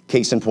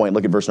 Case in point,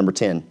 look at verse number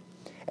 10.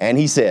 And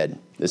he said,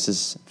 this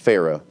is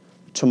Pharaoh,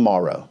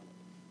 tomorrow.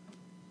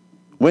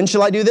 When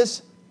shall I do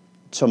this?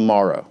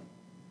 Tomorrow.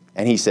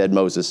 And he said,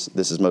 Moses,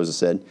 this is Moses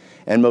said,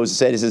 and Moses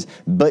said,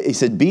 he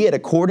said, be it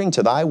according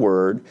to thy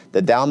word,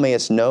 that thou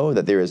mayest know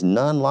that there is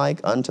none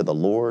like unto the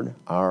Lord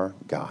our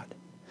God.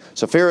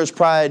 So Pharaoh's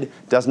pride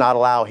does not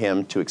allow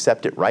him to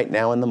accept it right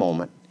now in the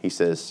moment. He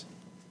says,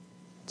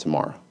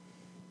 tomorrow,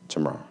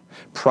 tomorrow.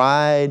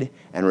 Pride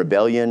and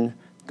rebellion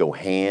go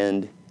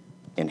hand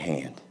in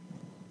hand.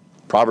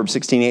 Proverbs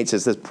 16:8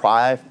 says this,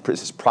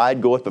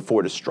 pride goeth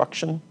before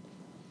destruction,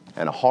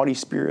 and a haughty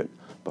spirit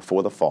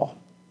before the fall.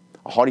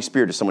 A haughty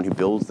spirit is someone who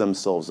builds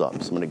themselves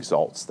up, someone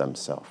exalts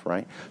themselves,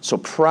 right? So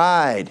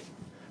pride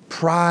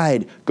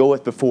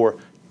goeth before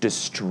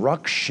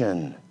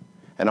destruction,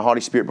 and a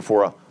haughty spirit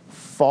before a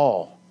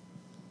fall.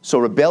 So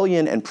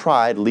rebellion and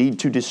pride lead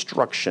to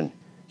destruction.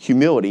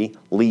 Humility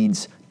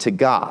leads to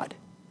God.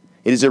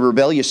 It is a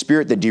rebellious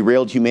spirit that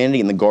derailed humanity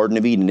in the Garden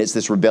of Eden. It's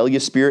this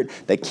rebellious spirit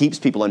that keeps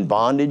people in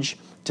bondage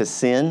to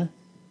sin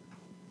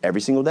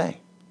every single day.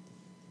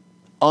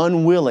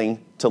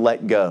 Unwilling to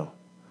let go.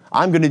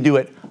 I'm going to do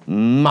it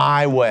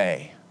my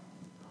way,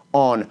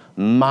 on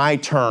my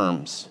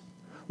terms,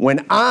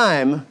 when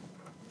I'm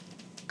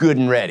good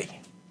and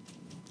ready.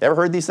 Ever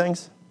heard these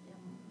things?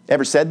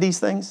 Ever said these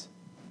things?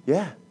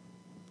 Yeah.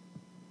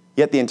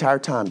 Yet the entire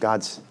time,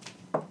 God's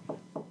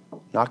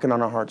knocking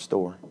on our heart's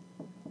door,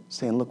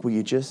 saying, look, will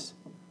you just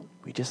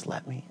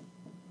let me?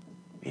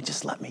 Will you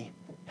just let me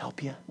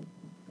help you?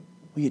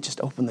 Will you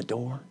just open the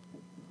door?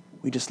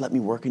 Will you just let me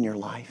work in your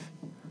life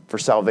for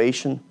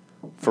salvation,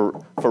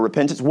 for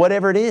repentance,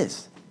 whatever it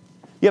is?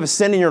 You have a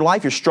sin in your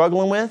life you're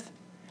struggling with,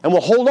 and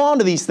we'll hold on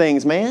to these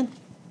things, man.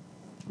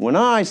 When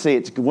I say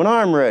when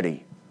I'm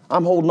ready,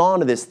 I'm holding on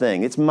to this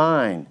thing. It's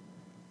mine.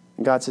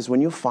 And God says, when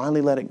you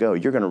finally let it go,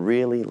 you're going to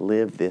really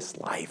live this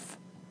life.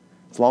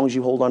 As long as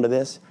you hold on to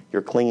this,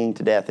 you're clinging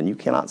to death, and you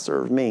cannot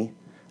serve me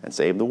and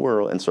save the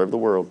world and serve the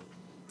world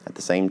at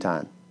the same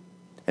time.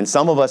 And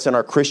some of us in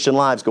our Christian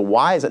lives go,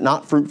 why is it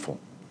not fruitful?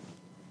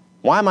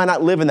 Why am I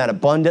not living that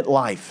abundant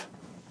life?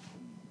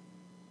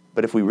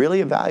 But if we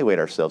really evaluate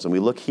ourselves and we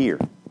look here,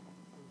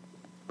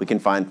 we can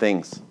find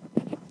things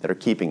that are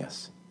keeping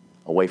us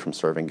away from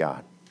serving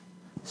God.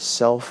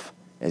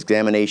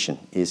 Self-examination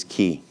is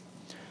key.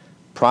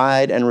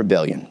 Pride and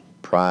rebellion.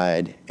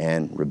 Pride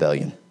and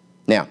rebellion.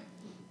 Now,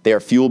 they are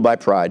fueled by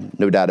pride,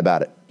 no doubt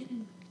about it.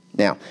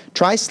 Now,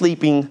 try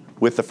sleeping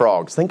with the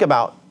frogs. Think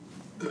about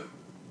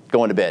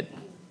going to bed,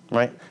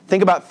 right?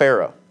 Think about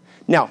Pharaoh.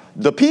 Now,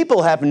 the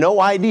people have no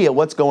idea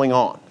what's going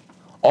on.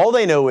 All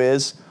they know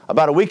is,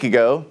 about a week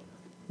ago,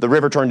 the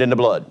river turned into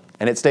blood,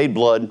 and it stayed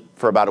blood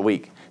for about a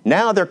week.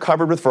 Now they're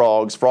covered with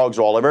frogs. Frogs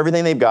are all over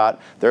everything they've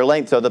got. Their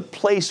length, so the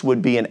place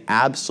would be in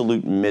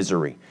absolute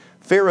misery.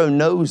 Pharaoh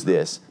knows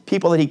this.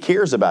 People that he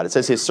cares about. It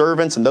says his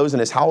servants and those in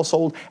his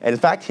household, and in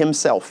fact,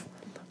 himself.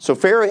 So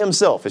Pharaoh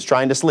himself is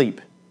trying to sleep.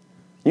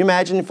 Can you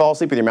imagine you fall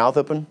asleep with your mouth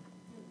open?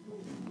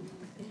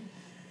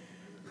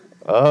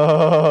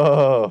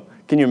 Oh,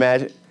 can you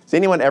imagine? Has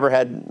anyone ever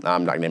had, no,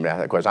 I'm not going to ask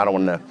that question. I don't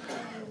want to know.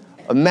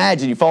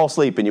 Imagine you fall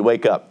asleep and you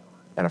wake up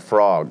and a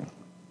frog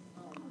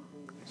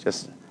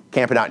just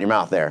camping out in your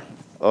mouth there.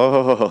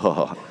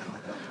 Oh.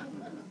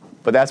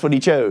 But that's what he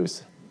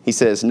chose. He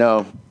says,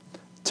 no,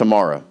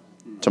 tomorrow.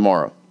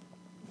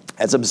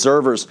 As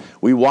observers,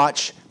 we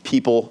watch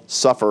people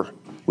suffer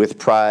with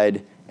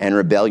pride and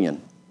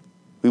rebellion.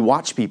 We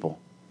watch people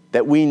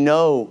that we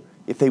know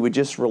if they would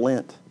just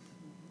relent,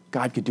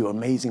 God could do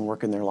amazing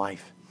work in their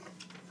life.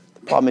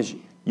 The problem is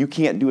you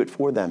can't do it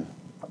for them.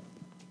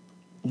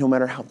 No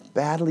matter how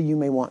badly you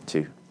may want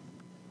to.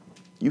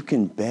 You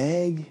can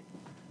beg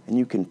and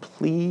you can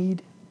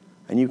plead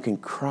and you can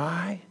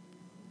cry.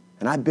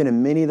 And I've been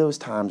in many of those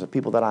times of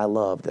people that I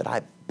loved that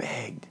I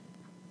begged.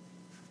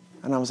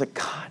 And I was like,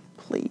 God,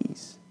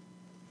 please,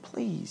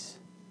 please,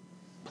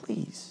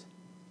 please.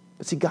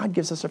 But see, God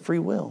gives us a free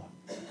will.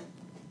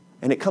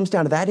 And it comes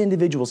down to that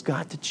individual's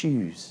got to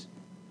choose.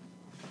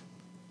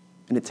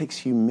 And it takes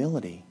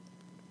humility.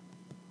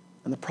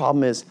 And the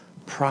problem is,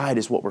 pride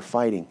is what we're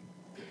fighting.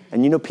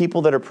 And you know,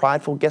 people that are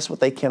prideful, guess what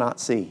they cannot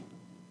see?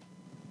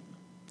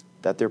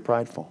 That they're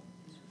prideful.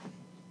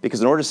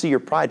 Because in order to see you're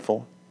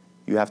prideful,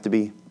 you have to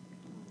be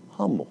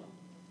humble.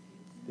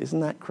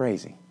 Isn't that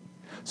crazy?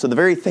 So the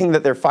very thing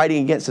that they're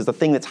fighting against is the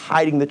thing that's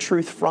hiding the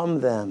truth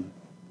from them.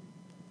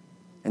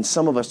 And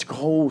some of us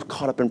are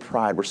caught up in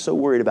pride. We're so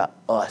worried about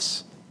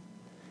us.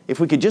 If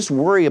we could just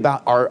worry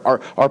about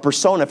our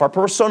persona, if our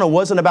persona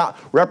wasn't about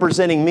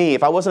representing me,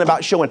 if I wasn't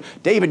about showing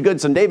David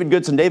Goodson, David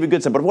Goodson, David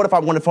Goodson, but what if I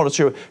wanted to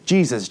show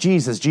Jesus,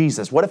 Jesus,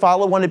 Jesus? What if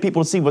all I wanted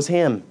people to see was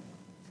him?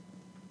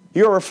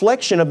 You're a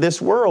reflection of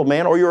this world,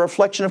 man, or you're a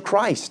reflection of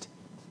Christ.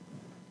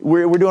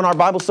 We're doing our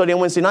Bible study on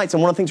Wednesday nights,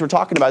 and one of the things we're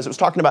talking about is it was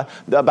talking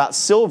about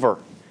silver,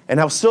 and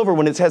how silver,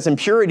 when it has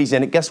impurities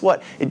in it, guess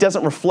what? It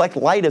doesn't reflect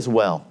light as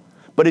well.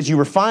 But as you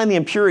refine the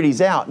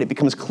impurities out, it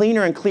becomes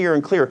cleaner and clearer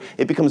and clearer.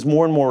 It becomes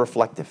more and more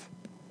reflective.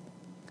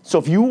 So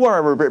if you are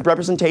a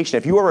representation,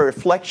 if you are a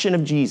reflection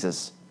of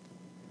Jesus,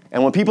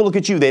 and when people look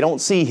at you, they don't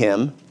see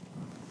him,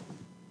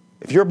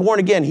 if you're born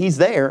again, he's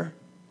there.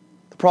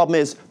 The problem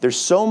is there's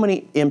so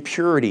many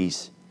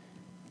impurities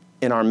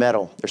in our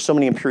metal. There's so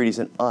many impurities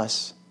in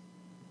us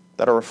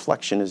that our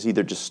reflection is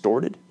either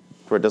distorted,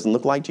 where it doesn't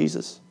look like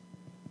Jesus,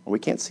 or we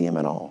can't see him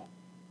at all.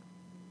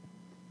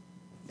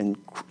 And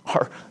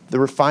the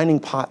refining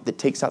pot that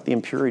takes out the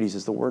impurities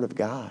is the Word of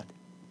God.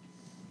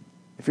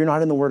 If you're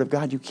not in the Word of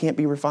God, you can't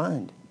be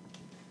refined.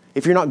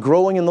 If you're not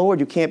growing in the Lord,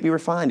 you can't be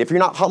refined. If you're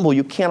not humble,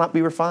 you cannot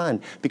be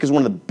refined. Because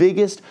one of the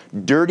biggest,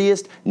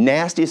 dirtiest,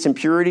 nastiest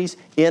impurities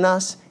in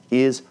us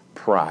is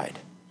pride.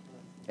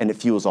 And it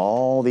fuels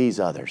all these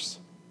others.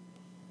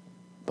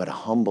 But a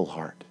humble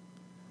heart.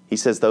 He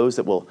says those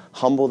that will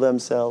humble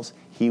themselves,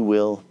 he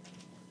will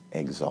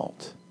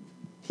exalt.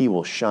 He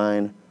will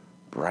shine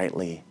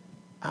brightly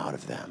out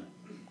of them.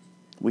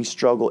 We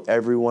struggle,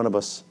 every one of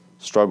us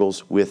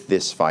struggles with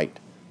this fight.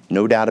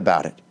 No doubt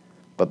about it.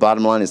 But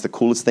bottom line is, the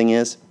coolest thing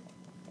is,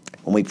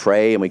 when we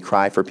pray and we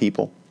cry for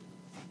people,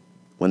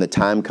 when the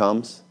time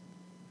comes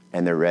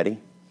and they're ready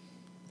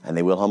and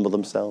they will humble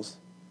themselves,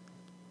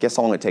 guess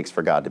how long it takes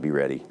for God to be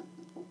ready?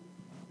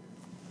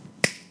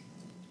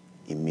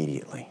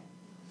 Immediately.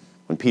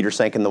 When Peter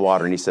sank in the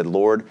water and he said,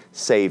 Lord,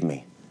 save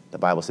me, the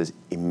Bible says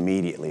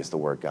immediately is the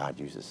word God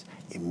uses.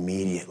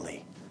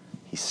 Immediately.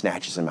 He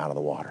snatches him out of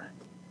the water.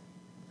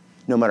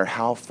 No matter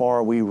how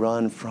far we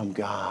run from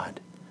God,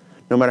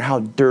 no matter how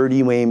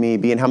dirty we may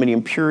be and how many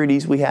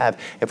impurities we have,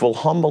 if we'll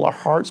humble our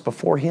hearts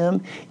before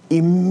him,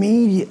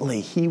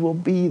 immediately he will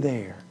be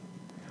there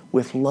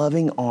with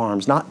loving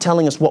arms, not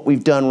telling us what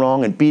we've done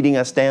wrong and beating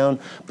us down,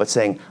 but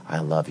saying, I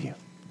love you.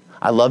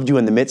 I loved you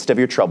in the midst of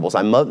your troubles.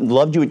 I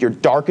loved you at your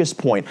darkest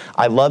point.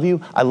 I love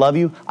you, I love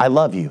you, I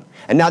love you.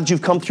 And now that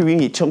you've come through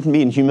me, you took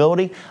me in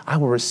humility, I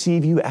will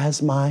receive you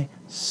as my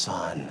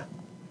son,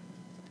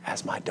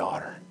 as my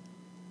daughter.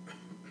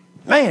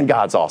 Man,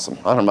 God's awesome.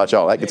 I don't know about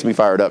y'all. That gets me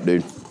fired up,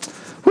 dude.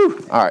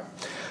 Whew. All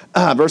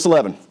right. Verse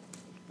 11.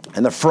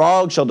 And the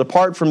frog shall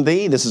depart from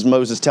thee. This is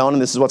Moses telling him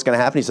this is what's going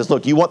to happen. He says,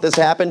 look, you want this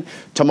to happen?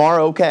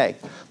 Tomorrow, okay.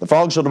 The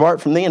frog shall depart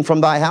from thee, and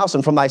from thy house,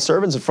 and from thy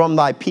servants, and from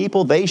thy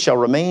people. They shall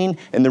remain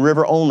in the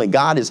river only.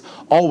 God is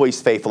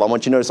always faithful. I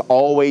want you to notice,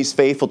 always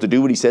faithful to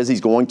do what he says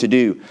he's going to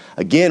do.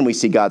 Again, we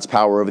see God's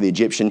power over the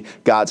Egyptian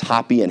gods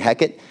Hapi and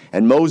Heket.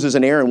 And Moses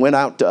and Aaron went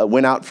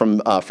out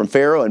from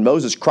Pharaoh, and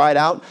Moses cried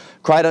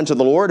unto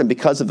the Lord, and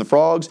because of the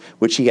frogs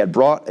which he had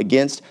brought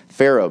against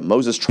Pharaoh.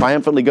 Moses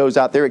triumphantly goes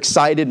out there,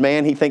 excited,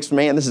 man. He thinks,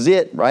 man, this is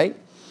it, right?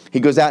 He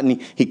goes out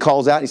and he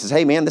calls out, and he says,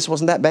 hey, man, this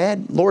wasn't that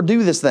bad. Lord,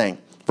 do this thing.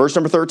 Verse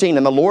number 13,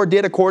 and the Lord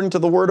did according to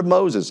the word of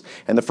Moses,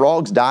 and the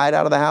frogs died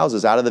out of the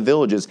houses, out of the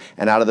villages,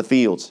 and out of the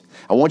fields.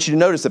 I want you to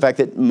notice the fact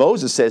that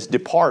Moses says,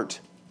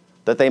 depart,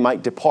 that they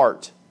might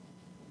depart.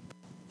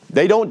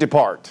 They don't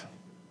depart.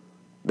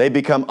 They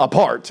become a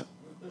part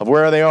of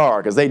where they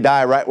are, because they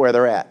die right where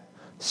they're at.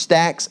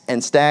 Stacks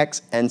and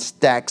stacks and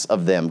stacks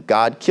of them.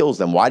 God kills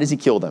them. Why does he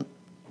kill them?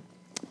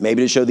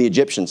 Maybe to show the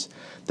Egyptians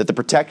that the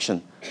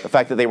protection, the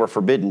fact that they were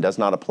forbidden, does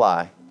not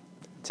apply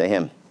to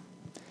him.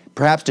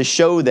 Perhaps to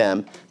show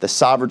them the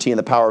sovereignty and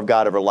the power of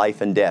God over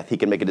life and death. He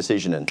can make a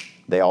decision and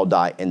they all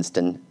die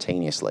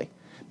instantaneously.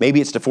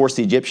 Maybe it's to force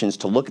the Egyptians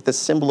to look at the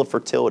symbol of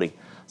fertility,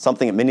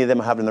 something that many of them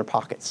have in their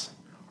pockets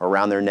or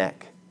around their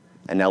neck.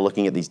 And now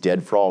looking at these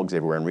dead frogs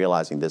everywhere and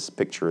realizing this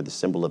picture, the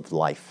symbol of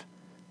life,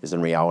 is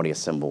in reality a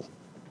symbol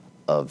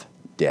of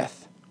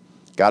death.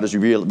 God is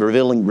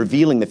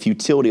revealing the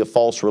futility of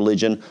false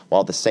religion, while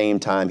at the same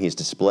time he's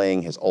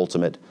displaying his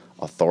ultimate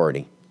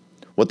authority.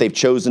 What they've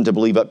chosen to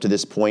believe up to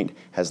this point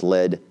has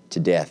led to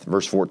death.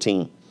 Verse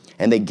 14,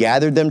 and they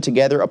gathered them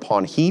together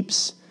upon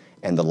heaps,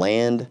 and the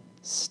land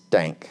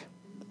stank.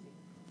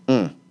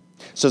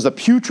 So the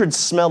putrid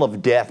smell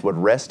of death would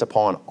rest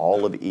upon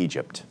all of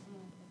Egypt.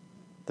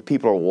 The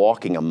people are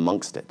walking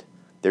amongst it.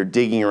 They're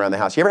digging around the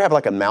house. You ever have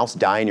like a mouse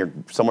die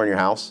somewhere in your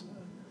house?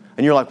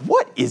 And you're like,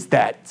 what is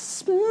that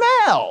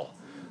smell?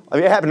 I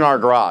mean, it happened in our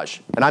garage.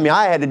 And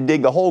I had to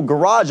dig the whole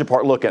garage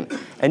apart looking.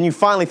 And you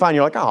finally find,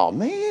 you're like, oh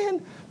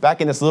man,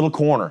 back in this little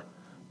corner.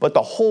 But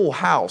the whole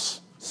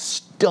house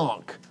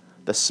stunk,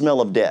 the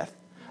smell of death.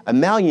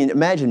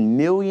 Imagine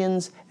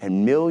millions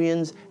and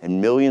millions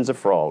and millions of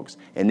frogs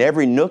in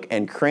every nook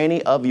and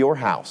cranny of your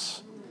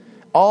house.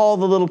 All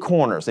the little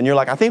corners. And you're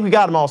like, I think we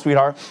got them all,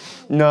 sweetheart.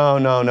 No,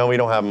 we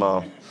don't have them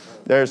all.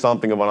 There's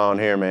something going on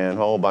here, man.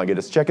 Oh my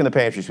goodness. Check in the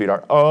pantry,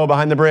 sweetheart. Oh,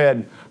 behind the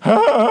bread.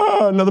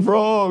 Ah, another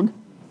frog.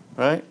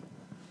 Right?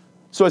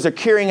 So as they're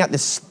carrying out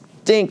this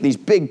stink, these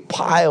big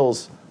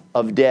piles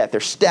of death, they're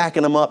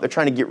stacking them up. They're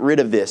trying to get rid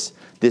of this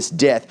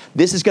death.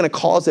 This is going to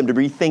cause them to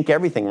rethink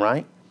everything,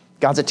 right?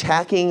 God's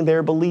attacking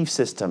their belief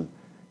system.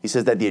 He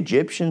says that the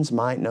Egyptians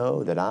might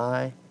know that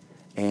I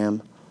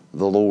am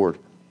the Lord.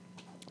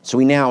 So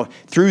we now,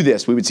 through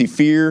this, we would see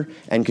fear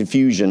and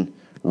confusion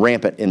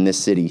rampant in this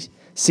city.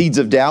 Seeds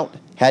of doubt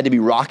had to be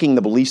rocking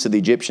the beliefs of the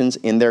Egyptians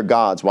in their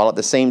gods, while at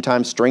the same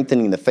time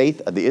strengthening the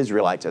faith of the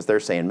Israelites as they're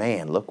saying,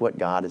 man, look what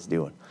God is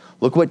doing.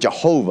 Look what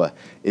Jehovah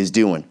is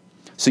doing.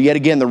 So yet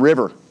again, the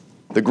river,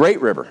 the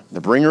great river, the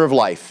bringer of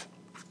life,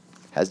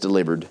 has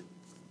delivered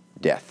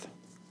death.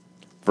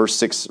 Verse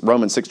 6,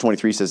 Romans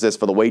 6:23 says this,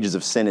 for the wages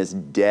of sin is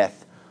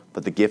death,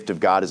 but the gift of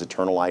God is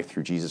eternal life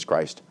through Jesus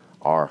Christ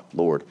our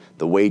Lord.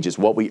 The wages,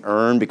 what we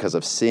earn because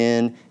of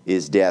sin,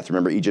 is death.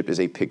 Remember, Egypt is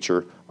a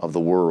picture of the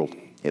world.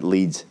 It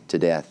leads to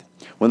death.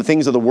 When the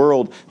things of the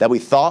world that we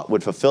thought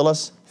would fulfill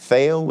us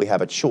fail, we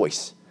have a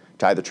choice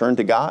to either turn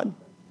to God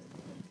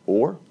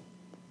or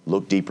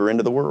look deeper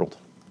into the world.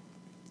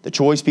 The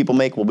choice people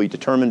make will be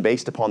determined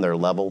based upon their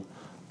level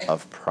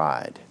of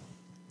pride.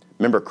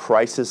 Remember,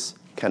 crisis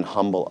can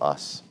humble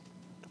us,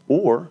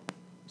 or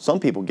some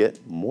people get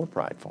more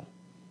prideful.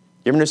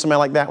 You ever know somebody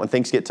like that when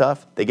things get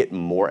tough? They get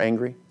more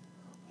angry,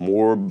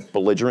 more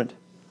belligerent,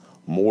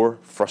 more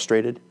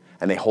frustrated,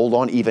 and they hold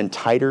on even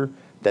tighter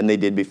than they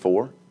did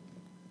before.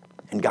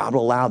 And God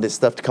will allow this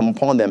stuff to come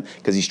upon them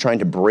because he's trying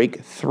to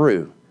break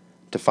through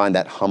to find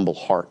that humble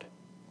heart.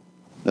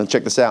 Now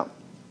check this out.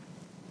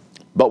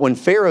 But when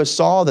Pharaoh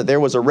saw that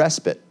there was a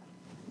respite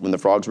when the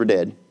frogs were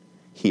dead,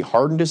 he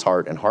hardened his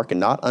heart and hearkened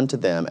not unto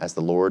them as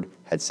the Lord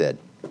had said.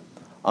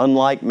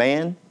 Unlike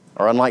man,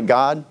 or unlike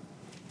God,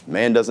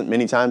 man doesn't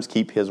many times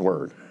keep his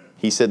word.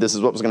 He said this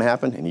is what was going to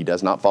happen, and he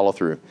does not follow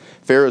through.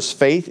 Pharaoh's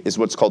faith is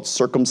what's called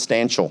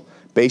circumstantial,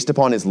 based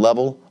upon his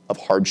level of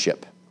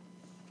hardship.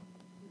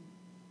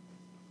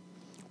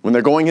 When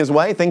they're going his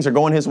way, things are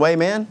going his way,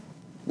 man,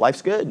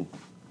 life's good.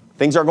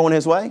 Things aren't going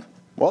his way,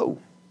 whoa,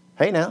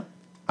 hey now,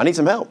 I need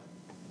some help.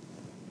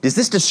 Does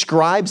this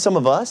describe some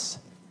of us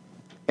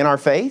in our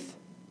faith?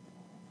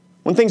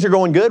 When things are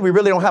going good, we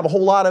really don't have a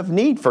whole lot of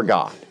need for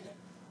God.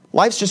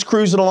 Life's just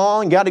cruising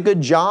along, got a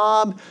good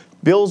job,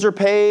 bills are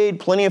paid,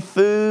 plenty of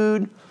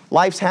food,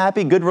 life's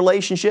happy, good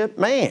relationship.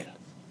 Man,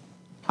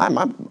 I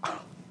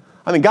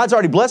mean, God's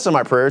already blessing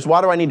my prayers.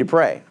 Why do I need to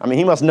pray? I mean,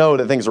 he must know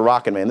that things are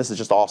rocking, man. This is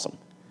just awesome.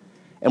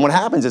 And what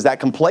happens is that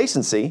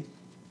complacency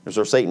is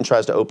where Satan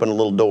tries to open a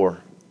little door,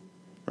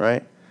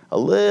 right? A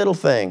little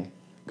thing.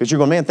 Because you're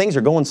going, man, things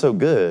are going so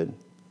good.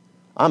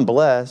 I'm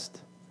blessed.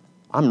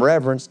 I'm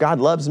reverenced. God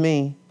loves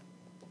me.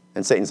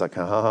 And Satan's like,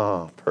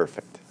 oh,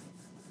 perfect.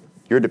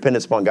 Your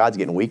dependence upon God's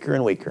getting weaker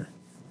and weaker.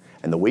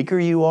 And the weaker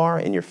you are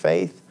in your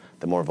faith,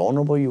 the more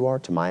vulnerable you are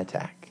to my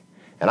attack.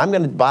 And I'm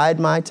going to bide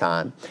my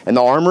time. And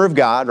the armor of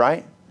God,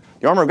 right?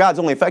 The armor of God's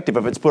only effective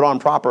if it's put on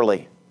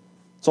properly.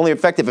 It's only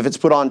effective if it's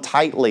put on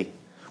tightly.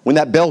 When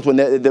that belt, when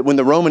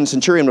the Roman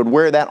centurion would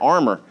wear that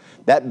armor,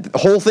 that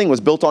whole thing was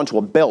built onto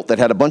a belt that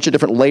had a bunch of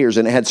different layers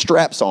and it had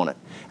straps on it.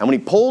 And when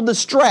he pulled the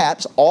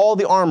straps, all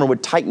the armor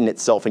would tighten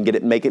itself and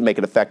make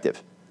it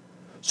effective.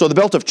 So the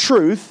belt of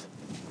truth,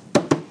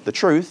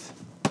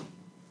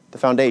 the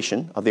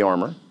foundation of the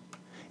armor,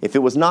 if it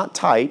was not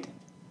tight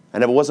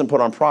and if it wasn't put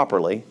on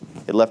properly,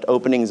 it left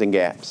openings and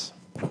gaps.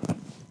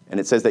 And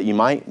it says that you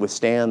might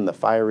withstand the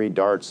fiery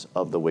darts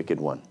of the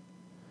wicked one.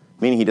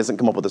 Meaning he doesn't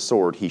come up with a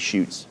sword, he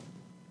shoots.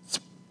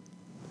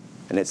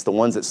 And it's the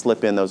ones that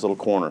slip in those little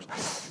corners.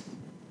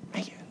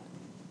 Man.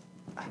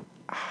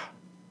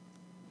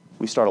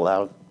 We start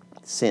allowing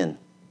sin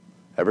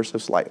ever so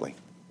slightly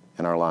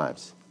in our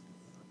lives.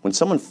 When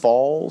someone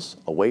falls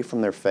away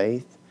from their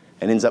faith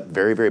and ends up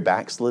very, very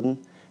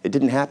backslidden, it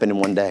didn't happen in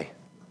one day.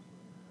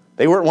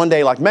 They weren't one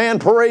day like, man,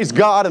 praise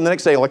God, and the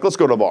next day like, let's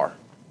go to a bar.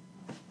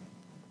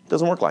 It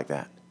doesn't work like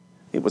that.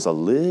 It was a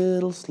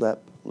little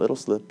slip, little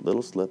slip,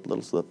 little slip,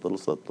 little slip, little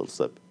slip, little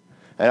slip.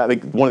 And I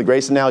think one of the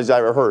greatest analogies I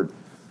ever heard,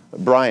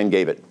 Brian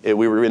gave it.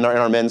 We were in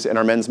our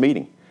men's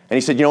meeting. And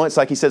he said, you know, it's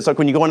like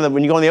when you go in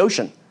the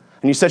ocean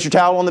and you set your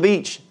towel on the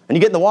beach and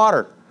you get in the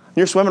water and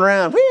you're swimming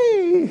around,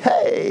 whee,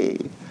 hey,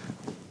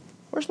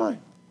 where's my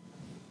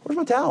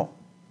towel?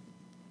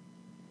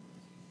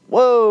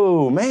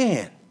 Whoa,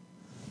 man.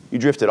 You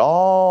drifted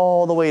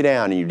all the way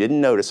down and you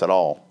didn't notice at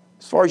all.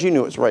 As far as you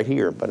knew, it was right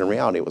here, but in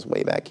reality, it was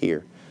way back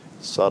here.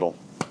 Subtle.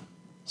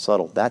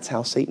 That's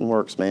how Satan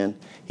works, man.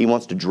 He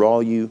wants to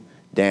draw you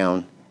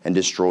down and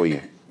destroy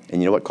you.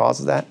 And you know what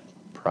causes that?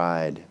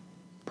 Pride.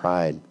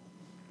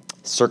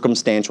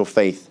 Circumstantial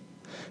faith.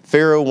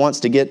 Pharaoh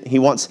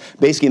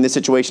basically in this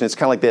situation, it's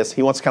kind of like this.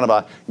 He wants kind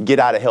of a get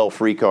out of hell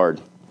free card,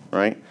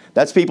 right?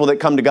 That's people that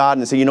come to God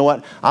and say, you know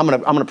what? I'm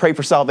gonna pray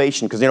for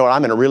salvation because you know what?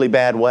 I'm in a really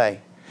bad way.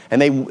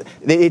 And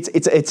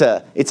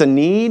it's a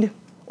need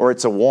or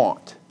it's a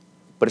want,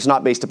 but it's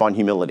not based upon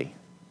humility.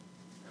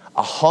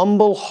 A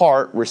humble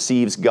heart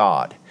receives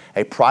God.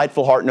 A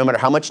prideful heart, no matter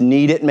how much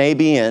need it may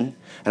be in,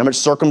 and how much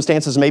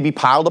circumstances may be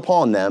piled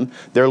upon them,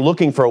 they're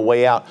looking for a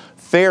way out.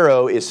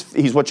 Pharaoh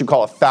he's what you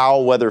call a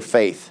foul weather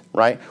faith,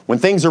 right? When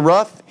things are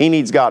rough, he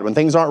needs God. When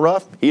things aren't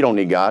rough, he don't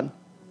need God.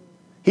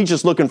 He's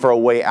just looking for a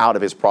way out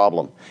of his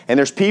problem. And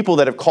there's people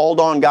that have called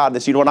on God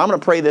that say, you know what, I'm going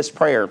to pray this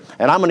prayer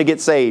and I'm going to get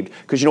saved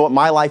because you know what,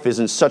 my life is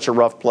in such a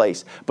rough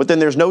place. But then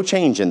there's no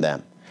change in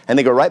them. And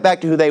they go right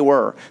back to who they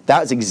were. That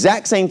was the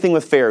exact same thing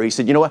with Pharaoh. He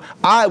said, you know what,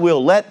 I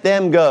will let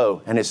them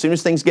go. And as soon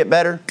as things get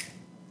better,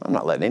 I'm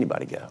not letting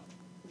anybody go.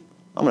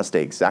 I'm going to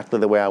stay exactly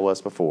the way I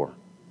was before.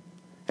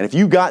 And if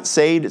you got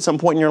saved at some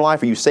point in your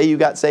life, or you say you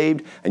got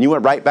saved and you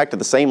went right back to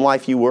the same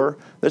life you were,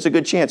 there's a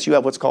good chance you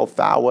have what's called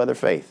foul weather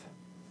faith.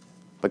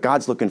 But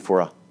God's looking for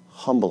a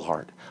humble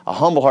heart. A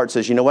humble heart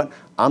says, you know what?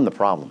 I'm the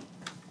problem.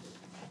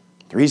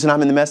 The reason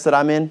I'm in the mess that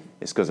I'm in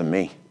is because of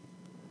me.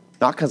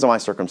 Not because of my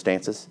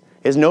circumstances.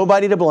 There's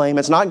nobody to blame.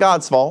 It's not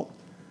God's fault.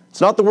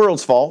 It's not the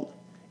world's fault.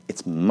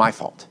 It's my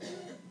fault.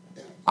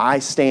 I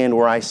stand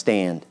where I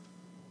stand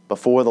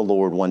before the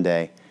Lord one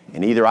day.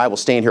 And either I will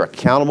stand here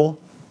accountable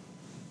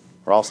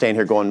or I'll stand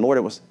here going, Lord,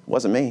 it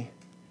wasn't me.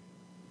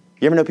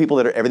 You ever know people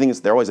that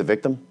they're always a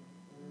victim?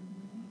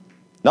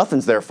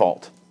 Nothing's their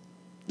fault.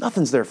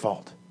 Nothing's their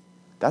fault.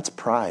 That's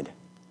pride.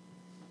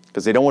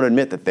 Because they don't want to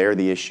admit that they're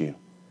the issue.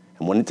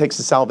 And when it takes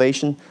to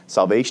salvation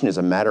is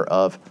a matter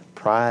of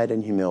pride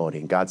and humility.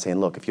 And God's saying,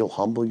 look, if you'll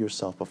humble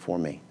yourself before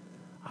me,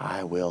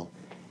 I will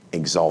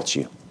exalt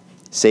you.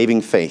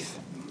 Saving faith.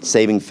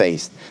 Saving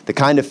faith. The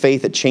kind of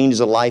faith that changes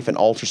a life and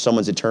alters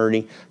someone's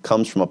eternity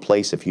comes from a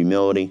place of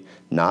humility,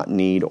 not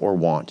need or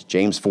want.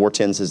 James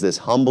 4:10 says this,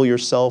 humble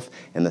yourself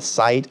in the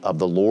sight of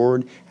the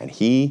Lord, and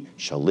he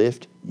shall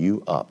lift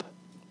you up.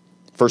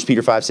 1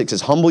 Peter 5:6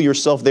 says, humble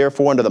yourself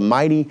therefore under the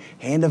mighty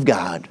hand of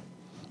God,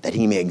 that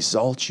he may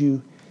exalt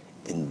you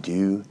in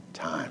due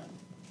time.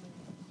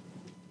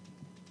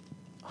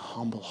 A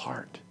humble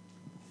heart.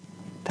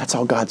 That's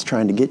all God's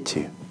trying to get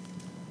to.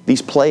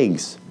 These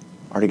plagues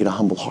are to get a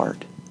humble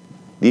heart.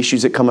 The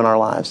issues that come in our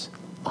lives,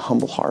 a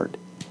humble heart.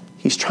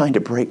 He's trying to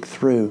break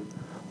through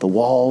the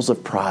walls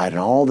of pride and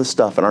all the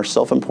stuff and our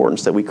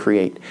self-importance that we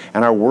create.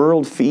 And our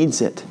world feeds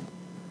it,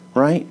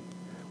 right?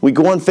 We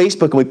go on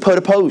Facebook and we put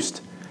a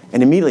post.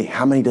 And immediately,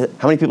 how many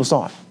people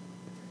saw it?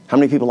 How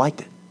many people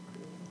liked it?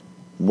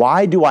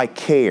 Why do I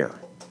care?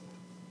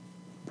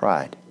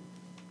 Pride.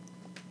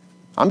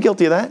 I'm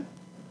guilty of that.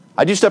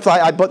 I do stuff.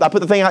 I put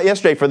the thing out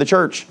yesterday for the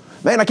church.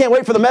 Man, I can't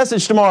wait for the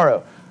message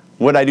tomorrow.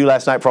 What did I do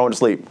last night before I went to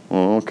sleep?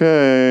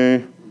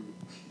 Okay.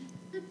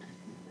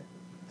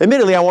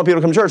 Admittedly, I want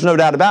people to come to church, no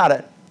doubt about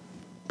it.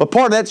 But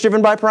part of that's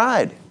driven by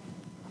pride.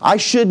 I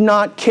should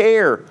not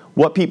care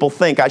what people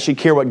think. I should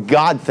care what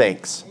God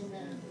thinks.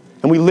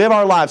 And we live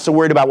our lives so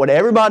worried about what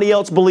everybody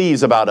else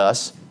believes about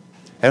us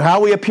and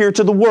how we appear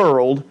to the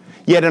world,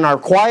 yet in our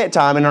quiet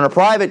time and in our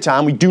private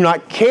time, we do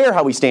not care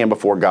how we stand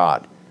before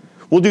God.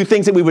 We'll do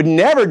things that we would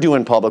never do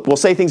in public. We'll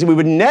say things that we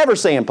would never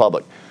say in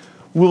public.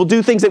 We'll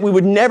do things that we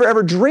would never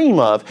ever dream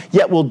of,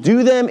 yet we'll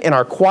do them in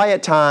our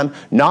quiet time,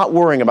 not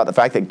worrying about the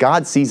fact that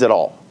God sees it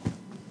all.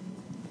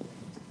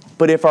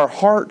 But if our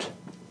heart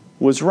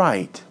was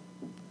right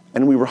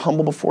and we were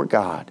humble before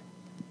God,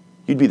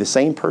 you'd be the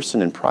same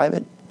person in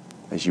private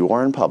as you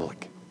are in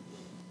public.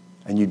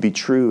 And you'd be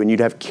true and you'd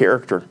have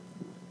character.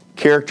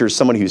 Character is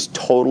somebody who's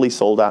totally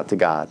sold out to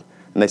God.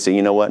 And they say,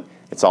 you know what?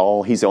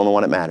 He's the only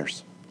one that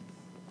matters.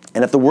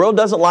 And if the world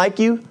doesn't like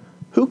you,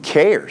 who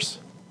cares?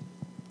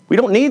 We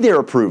don't need their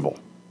approval.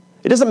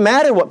 It doesn't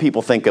matter what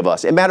people think of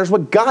us. It matters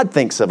what God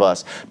thinks of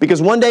us.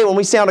 Because one day when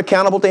we stand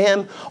accountable to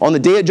him on the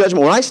day of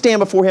judgment, when I stand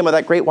before him on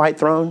that great white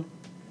throne,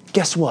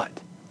 guess what?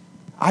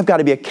 I've got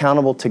to be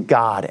accountable to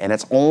God, and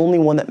it's only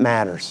one that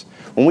matters.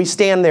 When we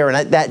stand there and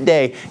at that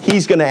day,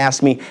 he's going to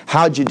ask me,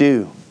 how'd you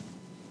do?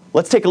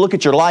 Let's take a look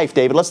at your life,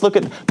 David. Let's look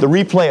at the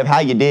replay of how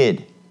you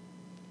did.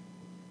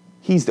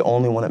 He's the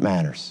only one that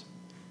matters.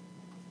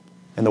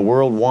 And the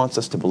world wants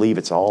us to believe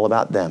it's all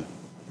about them.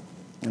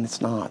 And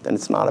it's not. And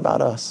it's not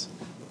about us.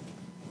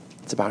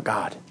 It's about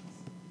God.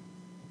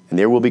 And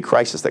there will be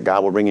crises that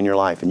God will bring in your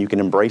life. And you can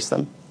embrace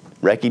them,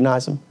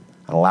 recognize them,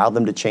 and allow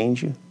them to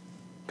change you.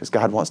 Because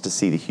God wants to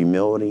see the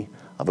humility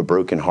of a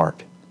broken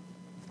heart.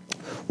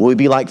 Will we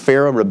be like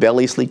Pharaoh,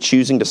 rebelliously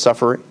choosing to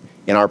suffer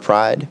in our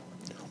pride?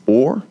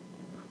 Or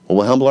will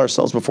we humble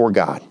ourselves before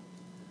God?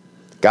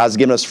 God's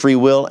given us free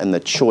will, and the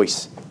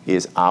choice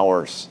is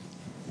ours.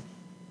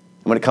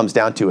 And when it comes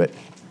down to it,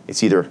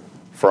 it's either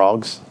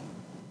frogs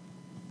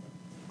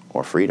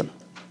or freedom.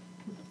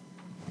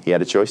 He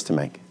had a choice to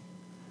make.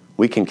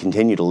 We can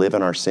continue to live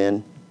in our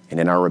sin and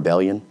in our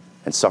rebellion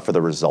and suffer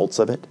the results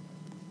of it,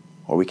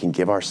 or we can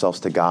give ourselves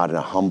to God in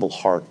a humble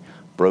heart,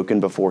 broken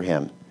before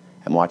him,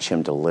 and watch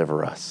him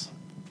deliver us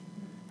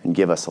and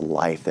give us a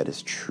life that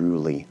is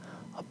truly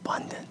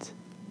abundant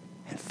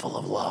and full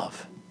of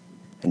love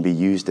and be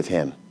used of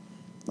him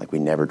like we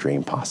never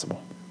dreamed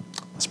possible.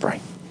 Let's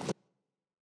pray.